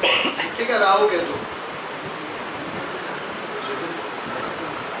 ठीक है, राहु केतु।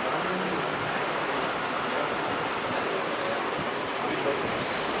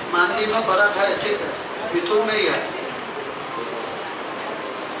 मानती में फर्क है, ठीक है, मिथुन में ही है।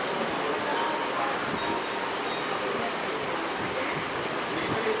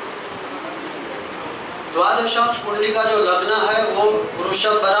 द्वादशांश कुंडली का जो लग्न है वो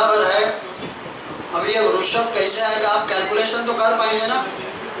वृषभ बराबर है। अब ये वृषभ कैसे आएगा, आप कैलकुलेशन तो कर पाएंगे ना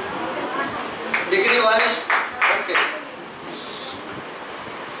degree wise? Okay,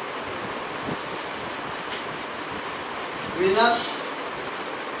 Venus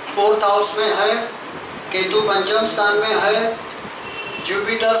 4th house में है, केतु पंचम स्थान में है,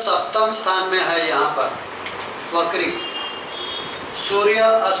 जुपिटर सप्तम स्थान में है यहाँ पर वक्री, सूर्य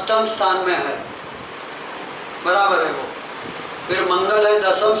अष्टम स्थान में है, बराबर है वो। फिर मंगल है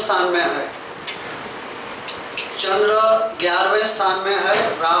 10वें स्थान में है, चंद्र 11वें स्थान में है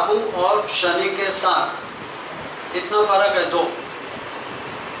राहु और शनि के साथ। इतना फर्क है, 2।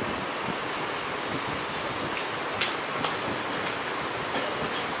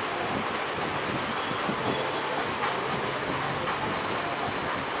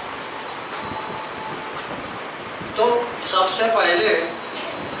 तो सबसे पहले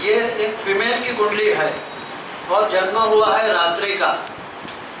ये एक फीमेल की कुंडली है और जन्म हुआ है रात्रि का।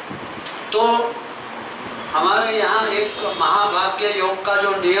 तो हमारे यहाँ एक महाभाग्य योग का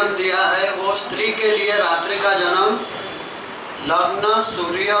जो नियम दिया है वो स्त्री के लिए रात्रि का जन्म, लग्न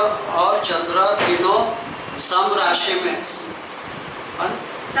सूर्य और चंद्र तीनों सम राशि में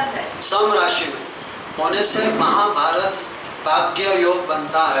होने से महाभारत भाग्य योग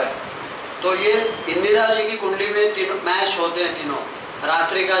बनता है। तो ये इंदिरा जी की कुंडली में तीनों मैच होते हैं, तीनों।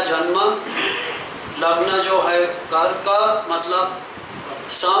 रात्रि का जन्म, लग्न जो है कर्क मतलब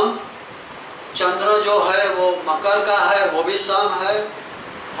सम, चंद्र जो है वो मकर का है वो भी सम है,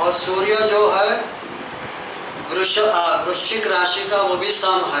 और सूर्य जो है वृश्चिक राशि का वो भी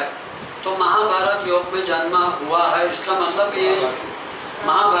सम है। तो महाभारत योग में जन्म हुआ है, इसका मतलब ये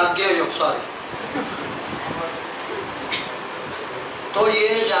महाभाग्य योग, सॉरी। तो ये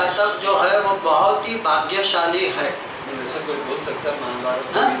जातक जो है वो बहुत ही भाग्यशाली है। ऐसा कोई बोल सकता है महाभारत?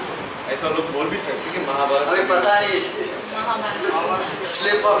 ऐसा लोग बोल भी सकते कि महाभारत अभी पता नहीं,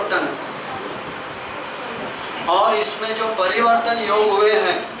 स्लिप ऑफ टंग। और इसमें जो परिवर्तन योग हुए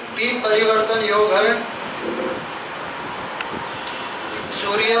हैं 3 परिवर्तन योग है।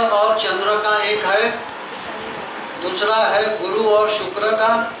 सूर्य और चंद्र का एक है, दूसरा है गुरु और शुक्र का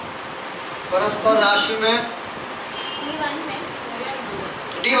परस्पर राशि में।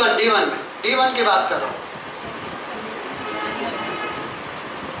 D1 की बात करो।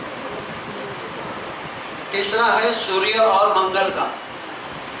 तीसरा है सूर्य और मंगल का।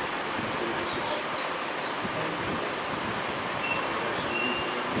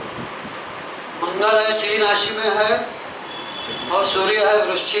 मंगल है सिंह राशि में है और सूर्य है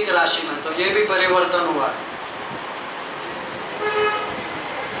वृश्चिक राशि में, तो ये भी परिवर्तन हुआ है।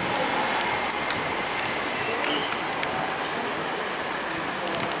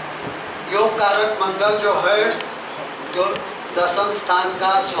 योग कारक मंगल जो है, जो 10वें स्थान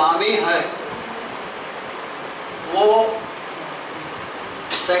का स्वामी है, वो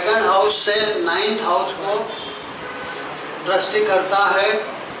 2nd हाउस से 9th हाउस को दृष्टि करता है।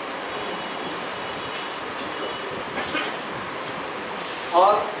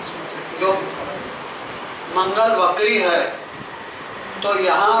 और जो मंगल वक्री है, तो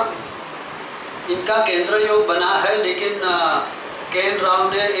यहाँ इनका केंद्र योग बना है, लेकिन केन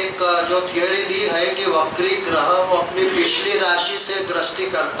राव ने एक जो थियोरी दी है कि वक्री ग्रह वो अपनी पिछली राशि से दृष्टि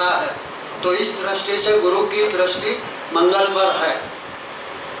करता है, तो इस दृष्टि से गुरु की दृष्टि मंगल पर है,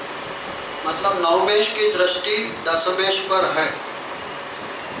 मतलब नवमेश की दृष्टि दशमेश पर है।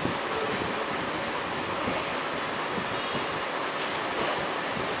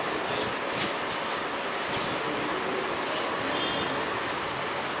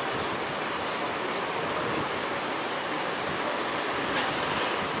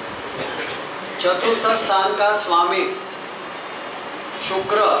 चतुर्थ स्थान का स्वामी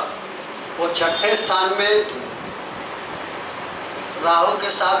शुक्र वो 6ठे स्थान में राहु के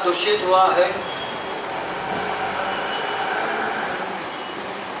साथ दूषित हुआ है।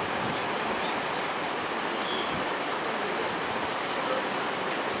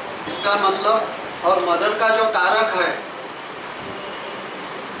 इसका मतलब, और मदर का जो कारक है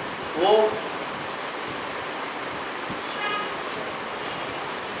वो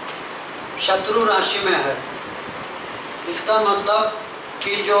शत्रु राशि में है। इसका मतलब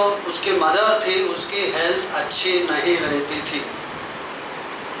कि जो उसकी मदर थी उसकी हेल्थ अच्छी नहीं रहती थी।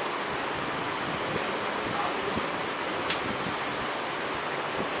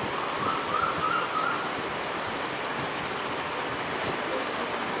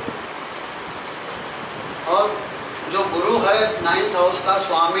 और जो गुरु है 9th हाउस का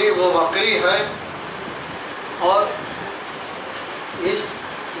स्वामी वो वक्री है, और इस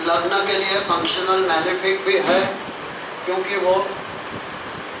लग्न के लिए फंक्शनल मैलेफिक भी है, क्योंकि वो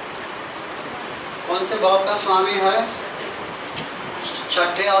कौन से भाव का स्वामी है?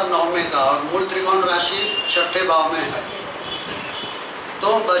 6ठे और 9वें का, और मूल त्रिकोण राशि 6ठे भाव में है।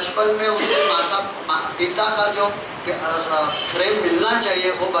 तो बचपन में उसे पिता का जो प्रेम मिलना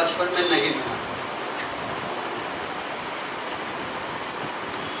चाहिए वो बचपन में नहीं मिला।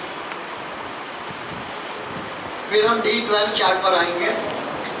 फिर हम D12 चार्ट पर आएंगे।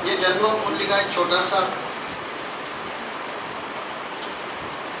 ये जन्म कुंडली का एक छोटा सा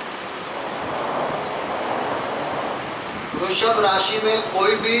वृषभ राशि में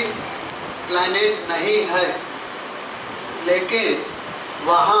कोई भी प्लैनेट नहीं है, लेकिन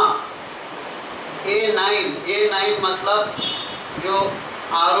वहाँ A9 मतलब जो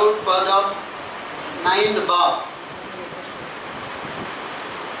आरूढ़ पद 9th भाव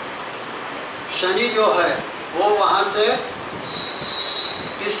शनि जो है वो वहाँ से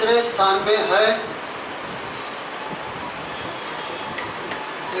 3रे स्थान में है।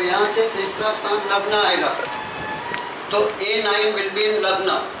 तो यहाँ से 3रा स्थान लग्न आएगा, तो A9 विल बी इन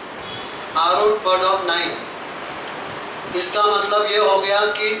लग्न, आरूढ़ पद ऑफ 9। इसका मतलब ये हो गया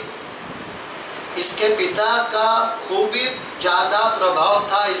कि इसके पिता का खूब ही ज़्यादा प्रभाव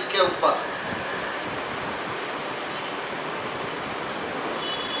था इसके ऊपर।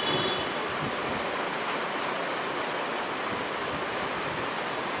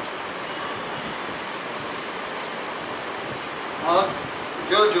 और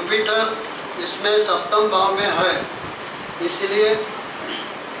जो जुपिटर इसमें 7म भाव में है, इसलिए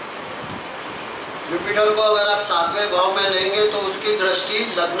जुपिटर को अगर आप 7वें भाव में लेंगे तो उसकी दृष्टि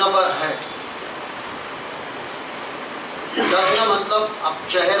लग्न पर है। लग्न मतलब अब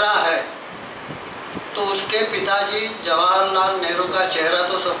चेहरा है, तो उसके पिताजी जवाहरलाल नेहरू का चेहरा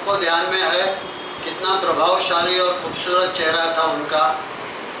तो सबको ध्यान में है, कितना प्रभावशाली और खूबसूरत चेहरा था उनका।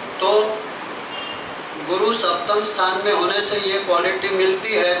 तो गुरु 7म स्थान में होने से ये क्वालिटी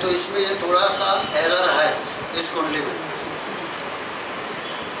मिलती है, तो इसमें ये थोड़ा सा एरर है इस कुंडली में।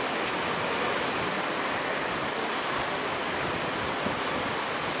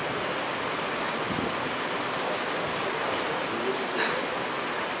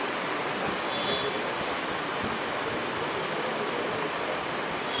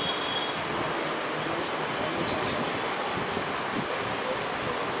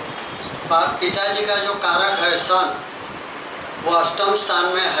 पिताजी का जो कारक है सन, वो अष्टम स्थान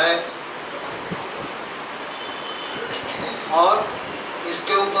में है और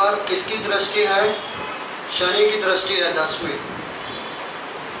इसके ऊपर किसकी दृष्टि है? शनि की दृष्टि है 10वीं।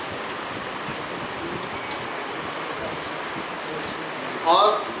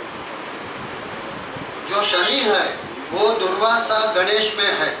 और जो शनि है वो दुर्वासा गणेश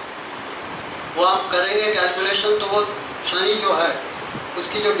में है। वो आप करेंगे कैलकुलेशन तो वो शनि जो है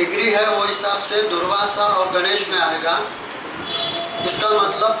उसकी जो डिग्री है वो हिसाब से दुर्वासा और गणेश में आएगा। इसका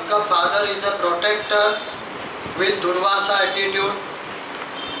मतलब का father is a protector with Durvasa attitude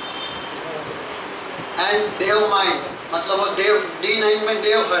and Dev mind, मतलब वो देव D9 में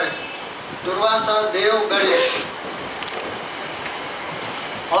देव है, दुर्वासा देव गणेश।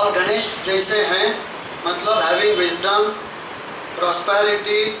 और गणेश जैसे हैं मतलब having wisdom,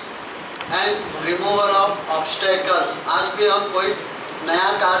 prosperity and removal of obstacles. आज भी हम कोई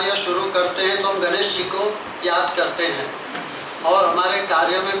नया कार्य शुरू करते हैं तो हम गणेश जी को याद करते हैं, और हमारे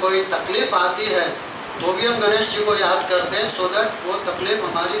कार्य में कोई तकलीफ आती है तो भी हम गणेश जी को याद करते हैं, सो दैट वो तकलीफ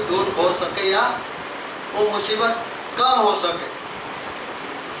हमारी दूर हो सके या वो मुसीबत कम हो सके।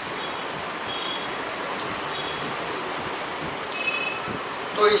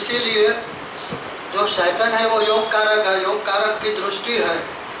 तो इसीलिए जो सैटर्न है वो योग कारक है, योग कारक की दृष्टि है।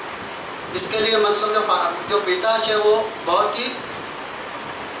 इसके लिए मतलब जो पिता है वो बहुत ही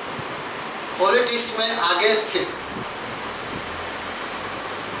पॉलिटिक्स में आगे थे।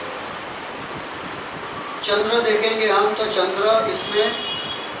 चंद्र देखेंगे हम तो चंद्र इसमें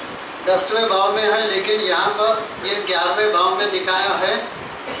 10वें भाव में है, लेकिन यहाँ पर ये 11वें भाव में दिखाया है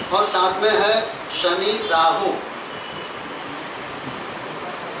और साथ में है शनि राहु।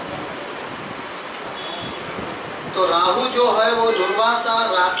 तो राहु जो है वो दुर्वासा,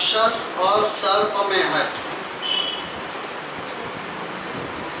 राक्षस और सर्प में है।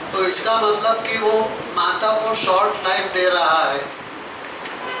 तो इसका मतलब कि वो माता को शॉर्ट लाइफ दे रहा है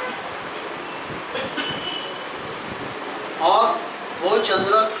और वो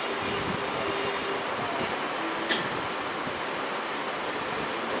चंद्र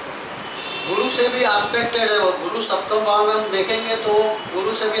गुरु से भी एस्पेक्टेड है। वो गुरु सप्तम भाव में हम देखेंगे तो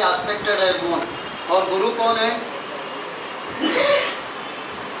गुरु से भी एस्पेक्टेड है मून। और गुरु कौन है?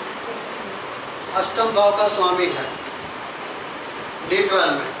 अष्टम भाव का स्वामी है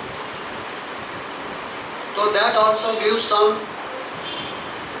D12 में। तो that also gives some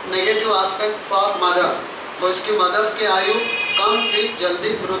negative aspect for mother. तो इसकी मदर की आयु कम थी, जल्दी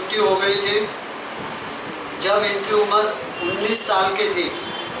मृत्यु हो गई थी जब इनकी उम्र 19 साल की थी।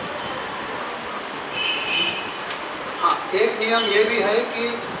 हाँ, एक नियम ये भी है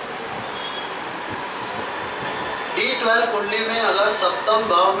कि D12 कुंडली में अगर सप्तम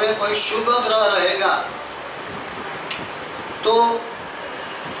भाव में कोई शुभ ग्रह रहेगा तो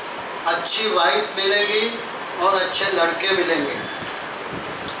अच्छी वाइफ मिलेगी और अच्छे लड़के मिलेंगे।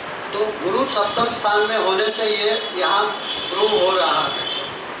 तो गुरु सप्तम स्थान में होने से ये यहाँ प्रूव हो रहा है।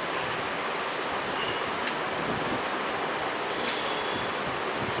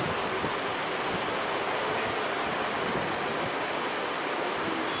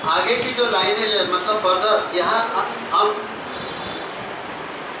 आगे की जो लाइनें है मतलब फर्दर यहाँ हम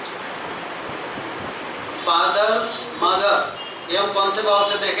फादर्स मदर ये हम कौन से भाव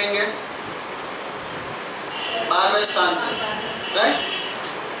से देखेंगे? 12वें स्थान से,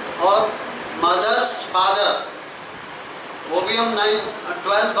 राइट। और मदर्स फादर वो भी हम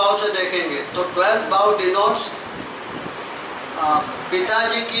 12 भाव से देखेंगे। तो 12 भाव डिनोट्स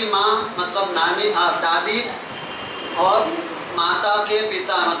पिताजी की माँ मतलब नानी दादी और माता के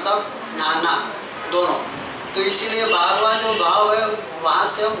पिता मतलब नाना, दोनों। तो इसीलिए 12वां जो भाव है वहाँ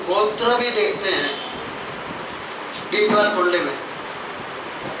से हम गोत्र भी देखते हैं D12 कुंडली में।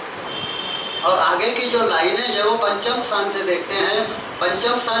 और आगे की जो लाइनें है वो पंचम स्थान से देखते हैं।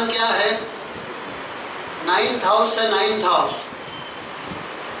 पंचम स्थान क्या है? 9th हाउस से 9th हाउस।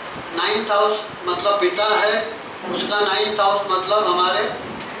 9th हाउस मतलब पिता है, उसका 9th हाउस मतलब हमारे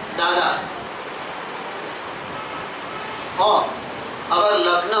दादा। और अगर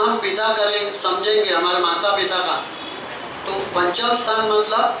लग्न हम पिता करें समझेंगे हमारे माता पिता का, तो पंचम स्थान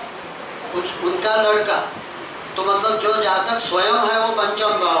मतलब उनका लड़का। तो मतलब जो जातक स्वयं है वो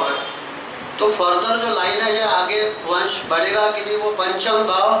पंचम भाव है। तो फर्दर जो लाइन है आगे वंश बढ़ेगा कि नहीं, वो पंचम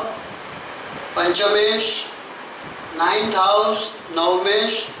भाव, पंचमेश, 9th हाउस,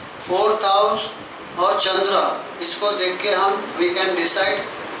 नवमेश, 4th हाउस और चंद्र, इसको देख के हम वी कैन डिसाइड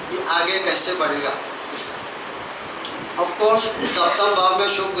कि आगे कैसे बढ़ेगा। ऑफ कोर्स सप्तम भाव में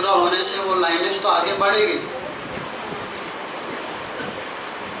शुभ ग्रह होने से वो लाइनेज तो आगे बढ़ेगी।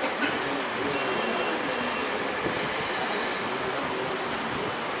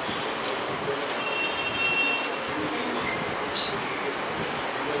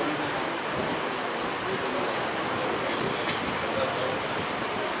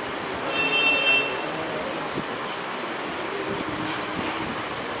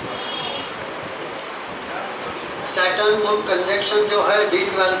 सैटर्न मून कंजक्शन जो है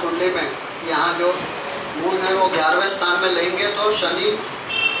D12 कुंडली में, यहाँ जो मून है वो 11वें स्थान में लेंगे तो शनि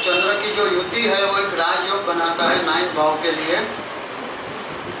चंद्र की जो युति है वो एक राजयोग बनाता है 9वें भाव के लिए,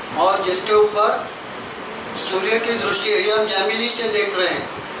 और जिसके ऊपर सूर्य की दृष्टि है। ये हम जैमिनी से देख रहे हैं,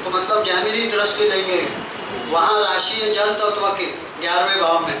 तो मतलब जैमिनी दृष्टि लेंगे, वहाँ राशि है जल तत्व की 11वें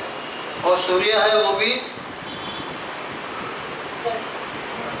भाव में, और सूर्य है वो भी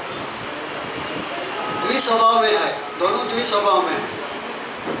द्विस्वभाव में है, दोनों द्विस्वभाव में है।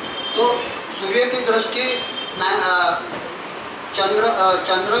 तो सूर्य की दृष्टि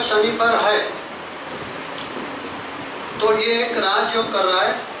चंद्र शनि पर है, तो ये एक राजयोग कर रहा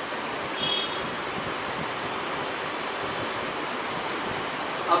है।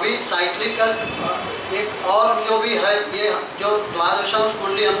 अभी साइक्लिकल एक और जो भी है, ये जो द्वादशांश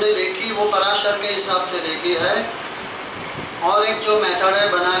कुंडली हमने देखी वो पराशर के हिसाब से देखी है, और एक जो मेथड है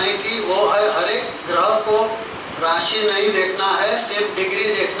बनाने की वो है हर एक ग्रह को राशि नहीं देखना है, सिर्फ डिग्री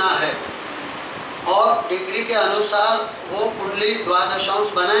देखना है, और डिग्री के अनुसार वो कुंडली द्वादशांश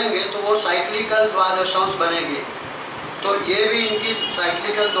बनाएंगे तो वो साइक्लिकल द्वादशांश बनेगी। तो ये भी इनकी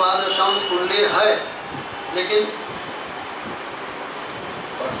साइक्लिकल द्वादशांश कुंडली है, लेकिन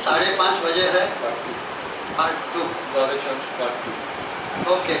 5:30 बजे है पार्ट 2।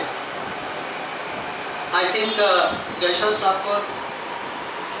 ओके, आई थिंक जैसा साहब को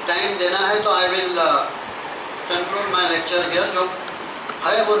टाइम देना है तो I will conclude my lecture here. जो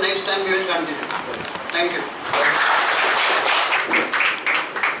है वो next time we will continue. Thank you.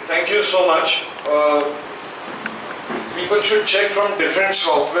 Thank you so much. People should check from different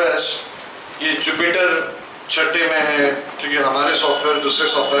softwares. ये Jupyter छठे में है, क्योंकि हमारे सॉफ्टवेयर दूसरे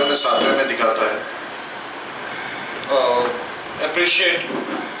सॉफ्टवेयर में 7वें में दिखाता है। Appreciate.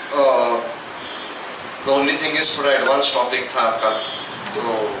 The only thing is थोड़ा एडवांस टॉपिक था आपका, तो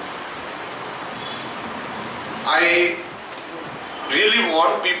I really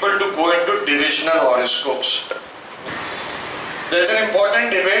want people to go into divisional horoscopes. There's an important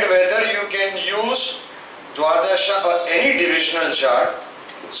debate whether you can use Dwadasha or any divisional chart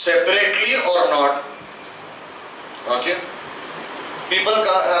separately or not. Okay? People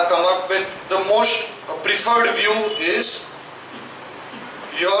have come up with the most preferred view is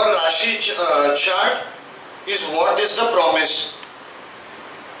your Rashi chart is what is the promise.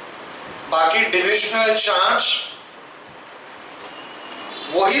 बाकी divisional charts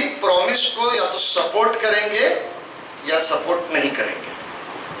वही promise को या तो support करेंगे या support नहीं करेंगे।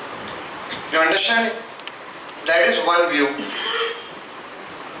 You understand? That is one view.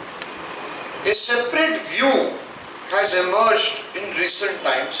 A separate view has emerged in recent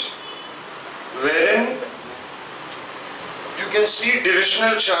times wherein you can see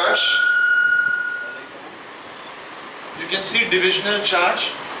divisional charts. You can see divisional charts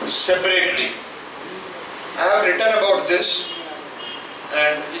separately. I have written about this.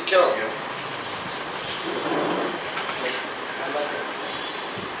 And ये क्या हो गया?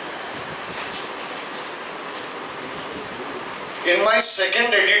 In my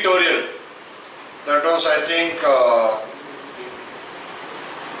second editorial, that was I think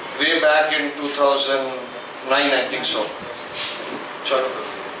way back in 2009, I think so. चलो,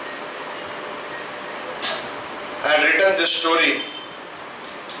 I had written this story.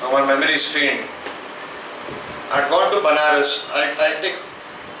 Now my memory is faint. I had gone to Banaras. I'll take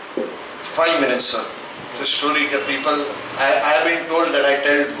 5 minutes, sir. The story that people, I have been told that I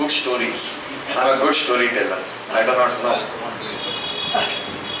tell good stories. I'm a good storyteller. I do not know.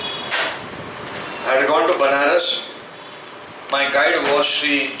 I had gone to Banaras. My guide was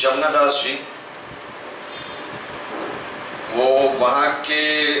Sri Jamnadas ji. वो वहाँ के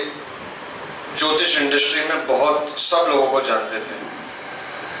ज्योतिष industry में बहुत सब लोगों को जानते थे।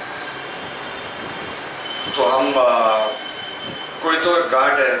 तो हम कोई तो एक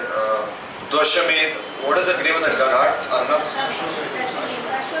घाट है Dwashamsa, what is the name of the ghat? Arnav?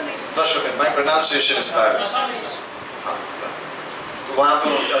 Dwashamsa. My pronunciation is bad. हाँ, तो वहाँ पे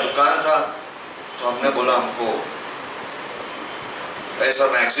उनका दुकान था, तो हमने बोला हमको ऐसा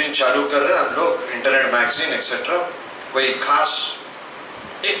मैगजीन चालू कर रहे हैं हम लोग, इंटरनेट मैगजीन एक्सेट्रा, कोई खास,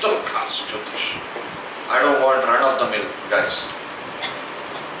 एकदम खास ज्योतिष। I don't want run of the mill guys.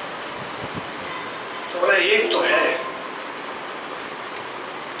 तो बोला एक तो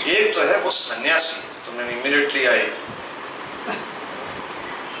है वो सन्यासी। तो मैंने इमीडिएटली आई,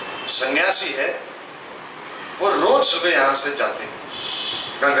 सन्यासी है वो, रोज सुबह यहाँ से जाते हैं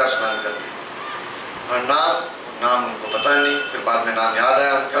गंगा स्नान करने। और नाम उनको पता नहीं, फिर बाद में नाम याद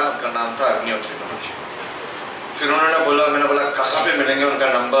आया उनका नाम था अग्निहोत्री महाराज। फिर उन्होंने बोला, मैंने बोला कहाँ पे मिलेंगे, उनका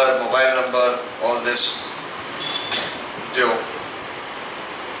number, mobile number, all this दो।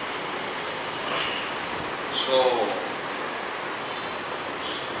 सो So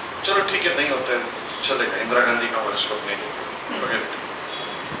चलो ठीक है, नहीं होते चलेगा, इंदिरा गांधी का हॉरोस्कोप नहीं लेते, forget it.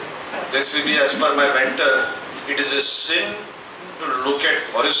 This will be as per my mentor, it is a sin to look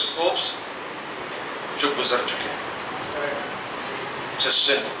at horoscopes जो गुजर चुके हैं. It's a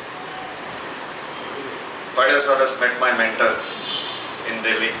sin. Bhadya sahab has met my mentor in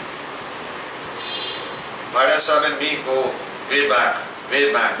Delhi. Bhadya sahab and me go way back, way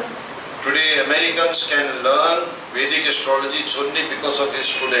back. Today Americans can learn Vedic astrology only because of his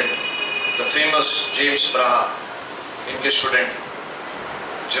student, the famous James Braha, इनके student,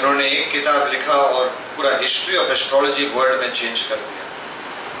 जिन्होंने एक किताब लिखा और पूरा history of astrology world में change कर दिया.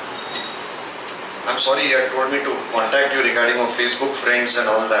 I'm sorry, you had told me to contact you regarding your Facebook friends and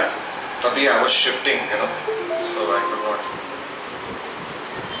all that. तभी I was shifting, so I could not.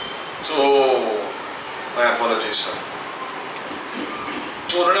 So my apologies, sir.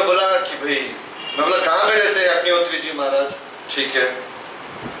 तो उन्होंने बोला कि भाई, मैं बोला कहाँ पे रहते हैं अग्निहोत्री जी महाराज? ठीक है.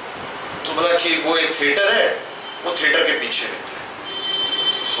 तो बोला कि वो एक थिएटर है, वो थिएटर के पीछे रहते हैं.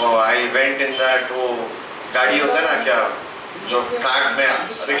 So I went in that, वो गाड़ी होता है ना क्या, जो कार्ट में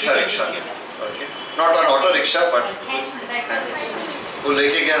rickshaw, okay, not an auto rickshaw but वो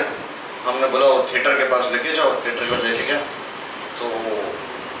लेके गया. हमने बोला वो थिएटर के पास लेके जाओ, थिएटर के पास लेके गया. तो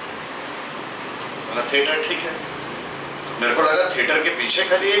बोला थिएटर ठीक है. मेरे को लगा थिएटर के पीछे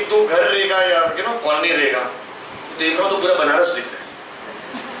खाली एक दो घर रहेगा या कॉलोनी रहेगा. देख रहा हूँ तो पूरा बनारस दिख रहा है.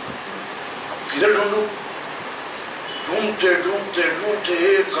 किधर ढूंढूं? ढूंढते ढूंढते ढूंढते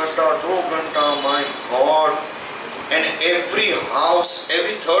 1 घंटा 2 घंटा, my God. And every house,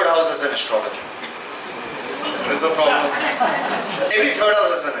 every third house has an astrologer. There is a problem. Every third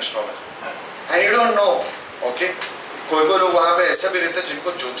house has an astrologer. And you don't know, okay? कोई लोग वहाँ पे ऐसे भी रहते हैं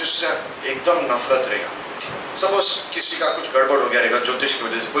जिनको ज्योतिष से एकदम नफरत रहेगा. सपोज किसी का कुछ गड़बड़ हो गया रहेगा ज्योतिष की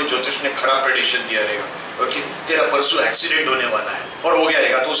वजह से, कोई ज्योतिष ने खराब प्रेडिक्शन दिया रहेगा, ओके, तेरा परसों एक्सीडेंट होने वाला है और हो गया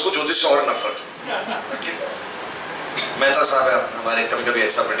रहेगा, तो उसको ज्योतिष से और नफरत. ओके, मेहता साहब हमारे कभी कभी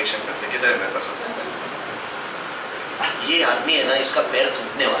ऐसा प्रेडिक्शन करते हैं. किधर है मेहता साहब? ये आदमी है ना, इसका पैर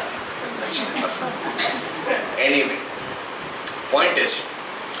टूटने वाला है. एनीवे, पॉइंट इज,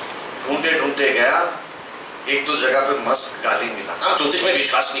 ढूंढते ढूंढते गया, एक दो जगह पे मस्त गाली मिला. हम ज्योतिष में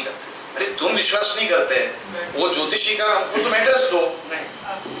विश्वास नहीं करते. अरे तुम विश्वास नहीं करते, वो ज्योतिषी का हमको तुम एड्रेस दो. नहीं,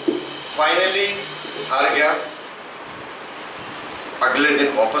 फाइनली हार गया. अगले दिन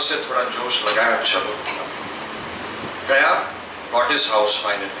वापस से थोड़ा जोश लगाया, चलो गया, got his house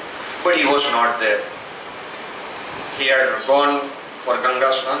finally, but he was not there. He had gone for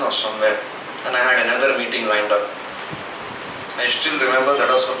Ganga Snan or somewhere, and I had another meeting lined up. I still remember that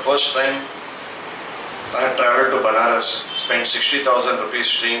was the first time I had travelled to Banaras, spent 60,000 rupees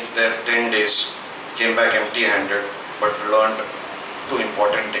staying there 10 days, came back empty-handed, but learned 2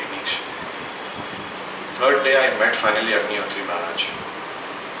 important techniques. Third day I met finally Agniotri Maharaj.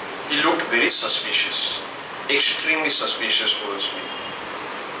 He looked very suspicious, extremely suspicious towards me.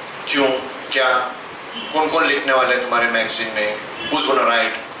 क्यों? क्या? कौन-कौन लिखने वाले हैं तुम्हारे magazine में? Who's gonna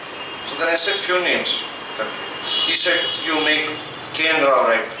write? So then I said few names. He said, you make K.N. Rao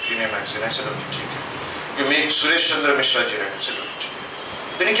write female magazine. I said, okay, ठीक है. You make Suresh Chandra Mishra ji write. I said, okay.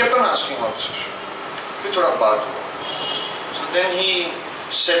 Then he kept on asking all this. फिर थोड़ा बात हुआ. So then he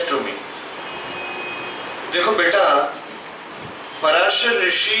said to me, देखो बेटा, Parashar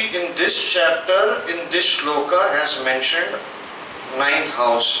Rishi in this chapter, in this shloka has mentioned 9th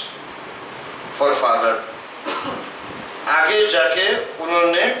house for father. आगे जाके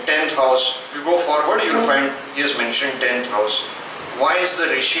उन्होंने 10th house. You go forward, you will find he has mentioned 10th house. Why is the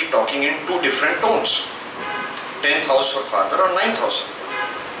Rishi talking in 2 different tones? 10th house for father or 9th house for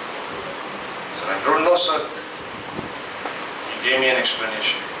father? So I don't know, sir. He gave me an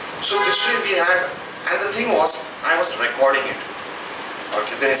explanation. So this way we had, and the thing was, I was recording it.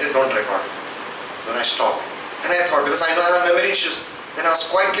 Okay, then he said, don't record it. So I stopped. And I thought, because I know I have memory issues, then I was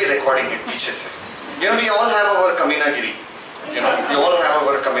quietly recording it. पीछे से. We all have our Kaminagiri. We all have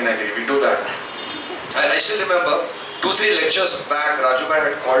our Kaminagiri. We do that. I still remember 2-3 lectures back, Raju Bhai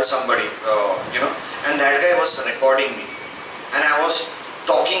had called somebody, and that guy was recording me. And I was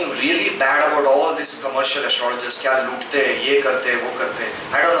talking really bad about all these commercial astrologers. क्या लूटते हैं, ये करते हैं, वो करते हैं.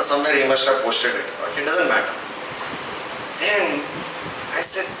 I don't know, somewhere he must have posted it. Okay, it doesn't matter. Then I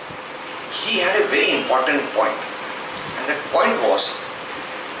said, he had a very important point. And that point was,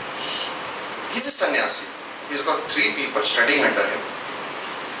 he's a sannyasi. He's got 3 people studying under him.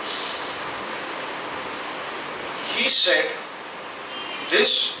 He said,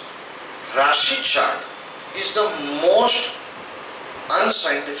 this Rashi chart is the most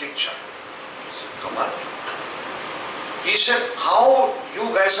unscientific chart. I said, come on. He said, how you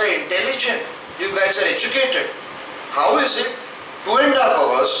guys are intelligent. you guys are educated. How is it? 2.5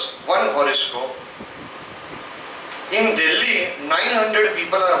 hours, one horoscope. In Delhi, 900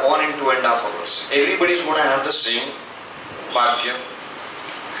 people are born in 2.5 hours. Everybody is going to have the same bhagya.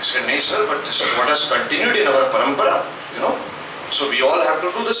 I said, no sir, but this is what has continued in our parampara, you know. So we all have to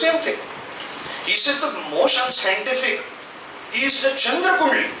do the same thing. He said the most unscientific is the Chandra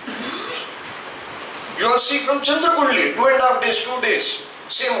Kundli. You all see from Chandra Kundli, 2.5 days, 2 days,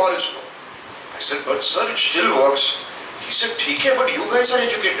 same horoscope. I said, but sir, it still works. He said, okay, but you guys are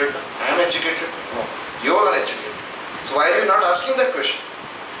educated. I am educated. No, you are educated. So why are you not asking that question?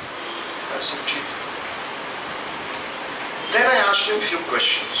 I said, okay. Then I asked him a few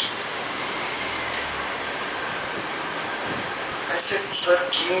questions. I said, sir,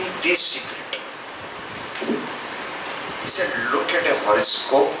 give me this secret. He said, look at a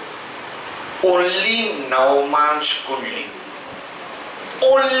horoscope, only Navmansh Kundli.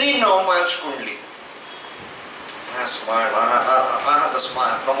 Only Navmansh Kundli. I smiled, I had the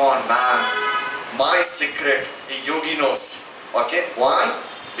smile, come on man. My secret, a yogi knows. Okay, why?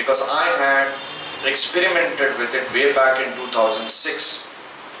 Because I had experimented with it way back in 2006.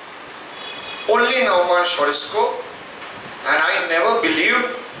 Only Navmansh horoscope, and I never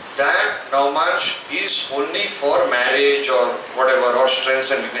believed that Navmansh is only for marriage or whatever, or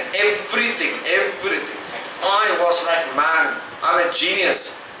strengths and everything. I was like, man, I'm a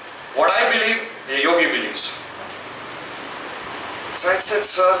genius. What I believe, the yogi believes. So I said,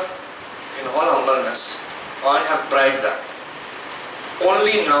 sir, in all humbleness, I have tried that.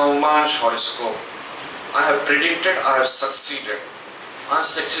 Only Navmansh horoscope. I have predicted, I have succeeded. I have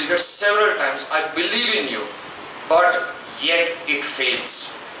succeeded several times. I believe in you, but yet it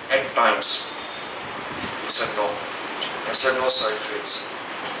fails at times. He said, no. I said, no sir, it fails.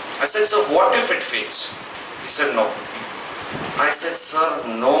 I said, sir, what if it fails? He said, no. I said, sir,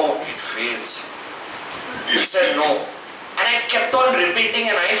 no, it fails. He said, no. And I kept on repeating,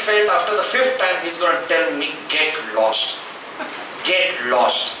 and I felt after the 5th time he's going to tell me, get lost. Get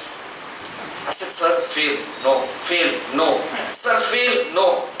lost. I said, sir, fail, no, fail, no. Sir, fail,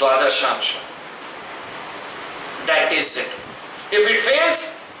 no. Dwadashamsa. That is it. If it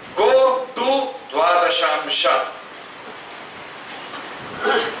fails, go to Dwadashamsa.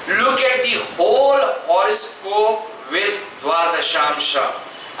 Look at the whole horoscope with Dwadashamsa.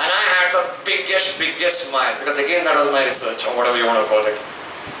 And I had the biggest smile, because again that was my research, or whatever you want to call it.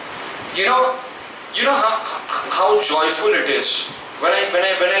 You know how joyful it is when I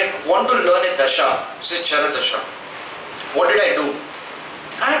want to learn a dasha, say Chara dasha. What did I do?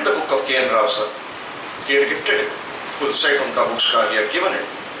 I had the book of K.N. Rao sir. He had gifted it. Full set unka books ka he had given it.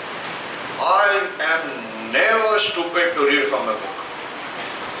 I am never stupid to read from a book.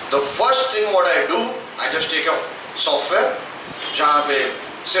 The first thing what I do, I just take a software, jahan pe,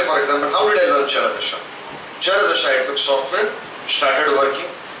 say for example, how did I learn Chara dasha? Chara dasha, I took software, started working.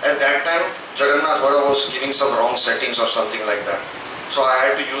 At that time, Jagannath Vara was giving some wrong settings or something like that. So I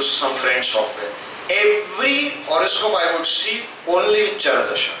had to use some friend's software. Every horoscope I would see only with Chara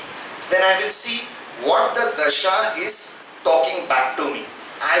dasha. Then I will see what the dasha is talking back to me.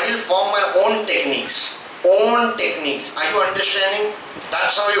 I will form my own techniques. Are you understanding?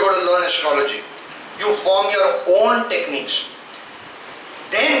 That's how you got to learn astrology. You form your own techniques.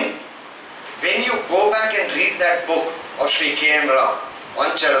 Then, when you go back and read that book of Sri K.N. Rao,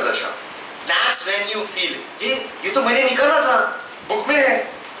 on Chara dasha, that's when you feel, hey, ये तो मैंने निकाला था, book में है.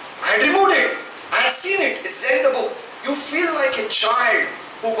 I had removed it. I had seen it. It's there in the book. You feel like a child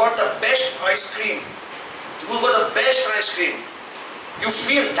who got the best ice cream. You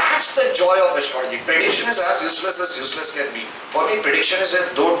feel that's the joy of astrology. Prediction is as useless can be. For me, prediction is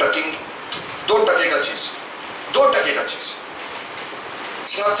a दो टके का चीज.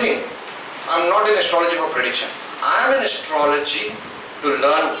 It's nothing. I'm not in astrology for prediction. I'm in astrology to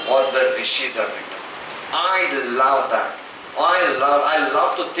learn what the rishis have written. I love that. I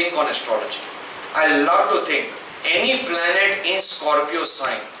love to think on astrology. I love to think. Any planet in Scorpio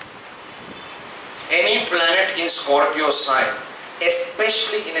sign,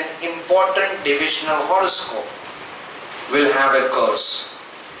 especially in an important divisional horoscope, will have a curse.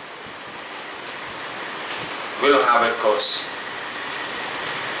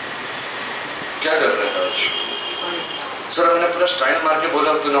 क्या कर रहे हैं आज? Sir हमने पूरा style मार के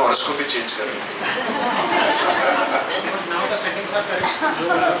बोला तूने हॉरोस्कोप ही चेंज कर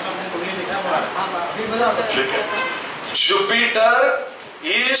ठीक है. Jupiter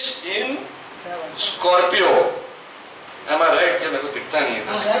is in Scorpio. Am I right? क्या मेरे को दिखता नहीं है.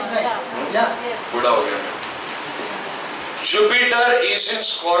 बूढ़ा हो गया. Jupiter is in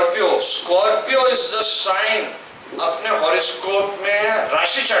Scorpio. Scorpio is the sign. अपने हॉरोस्कोप में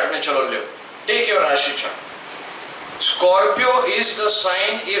राशि चार्ट में चलो ले Take your Rashi chart. Scorpio is the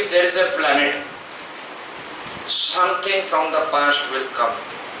sign if there is a planet. Something from the past will come.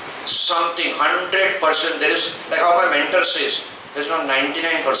 Something, 100%. There is, like how my mentor says, there is no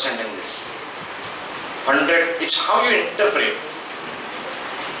 99% in this. 100, it's how you interpret.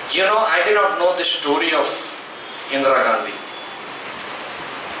 You know, I did not know the story of Indira Gandhi.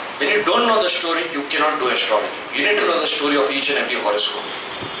 When you don't know the story, you cannot do astrology. You need to know the story of each and every horoscope.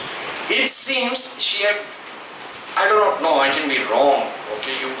 It seems she had, I do not know, I can be wrong.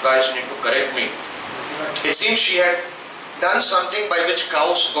 Okay, you guys need to correct me. It seems she had done something by which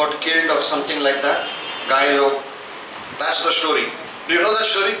cows got killed or something like that. Gai log. That's the story. Do you know that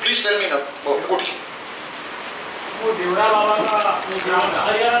story? Please tell me now. Putki.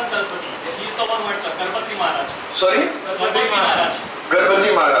 Sorry?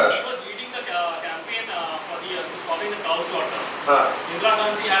 Garbhati Maharaj. He was leading the campaign for stopping the cow slaughter. Indira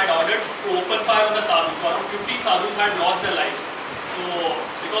Gandhi had ordered to open fire on the sadhus. Around 15 sadhus had lost their lives. So,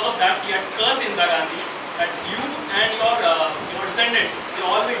 because of that, he had cursed Indira Gandhi that you and your descendants, they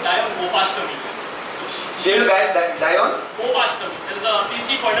all will die on Gopashtami. So They will die on? Gopashtami. There is a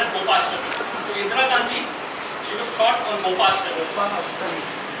Tithi called as Gopashtami. So, Indira Gandhi, she was shot on Gopashtami.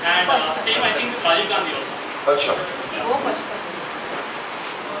 And same, I think, with Rajiv Gandhi also. Achha.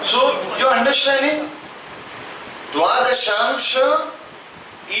 So, you are understanding? Dwadashamsa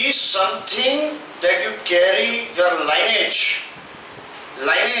is something that you carry your lineage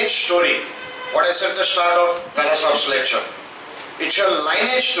story. What I said at the start of Galasav's lecture. It's your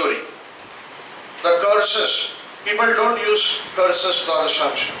lineage story. The curses. People don't use curses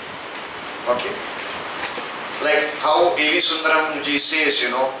Dwadashamsa. Okay? Like how A.V. Sundaram ji says,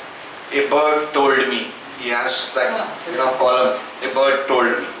 a bird told me. He has that, column, a bird told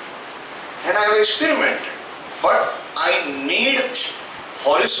me. And I have experimented. But I need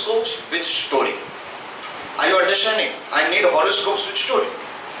horoscopes with story. Are you understanding? I need horoscopes with story.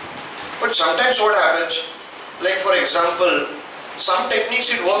 But sometimes what happens, like for example, some techniques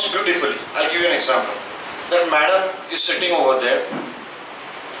it works beautifully. I'll give you an example. That madam is sitting over there.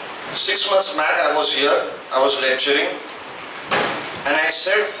 6 months back I was here, I was lecturing. And I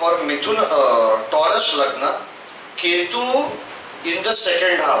said for Mithun, Taurus Lagna, Ketu in the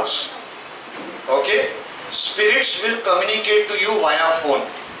second house. Okay? Spirits will communicate to you via phone.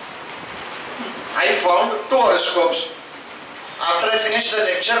 I found 2 horoscopes. After I finished the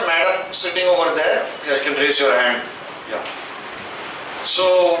lecture, madam sitting over there, you can raise your hand. Yeah.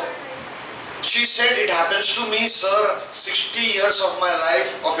 So, she said it happens to me, sir, 60 years of my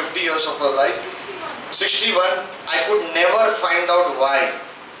life or 50 years of her life. 61, I could never find out why.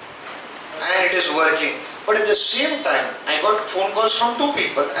 And it is working. But at the same time, I got phone calls from 2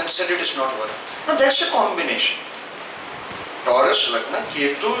 people and said it is not working. Now that's a combination. Taurus, Lagna,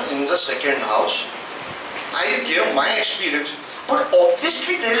 Ketu in the second house. I give my experience. But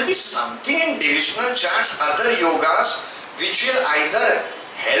obviously there will be something in divisional charts, other yogas, which will either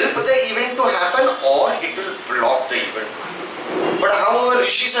help the event to happen or it will block the event. But however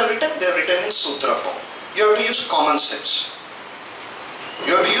rishis have written, they have written in sutra form. You have to use common sense.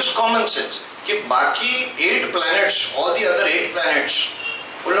 You have to use common sense. कि बाकी 8 planets, all the other 8 planets,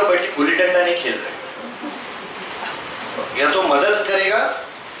 उन लोग बैठ के गुल्ली डंडा नहीं खेल रहे. या तो मदद करेगा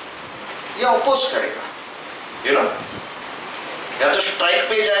या अपोज करेगा. You know? या तो स्ट्राइक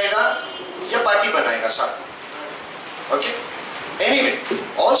पे जाएगा या पार्टी बनाएगा साथ में. Okay? Anyway,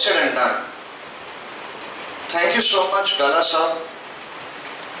 all said and done. Thank you so much, Gala sir.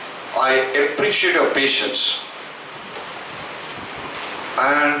 I appreciate your patience.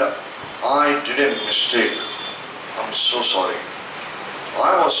 And I did a mistake. I'm so sorry.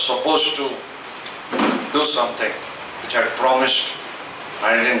 I was supposed to do something which I had promised.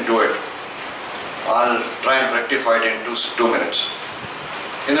 I didn't do it. I'll try and rectify it in 2 minutes.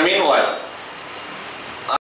 In the meanwhile,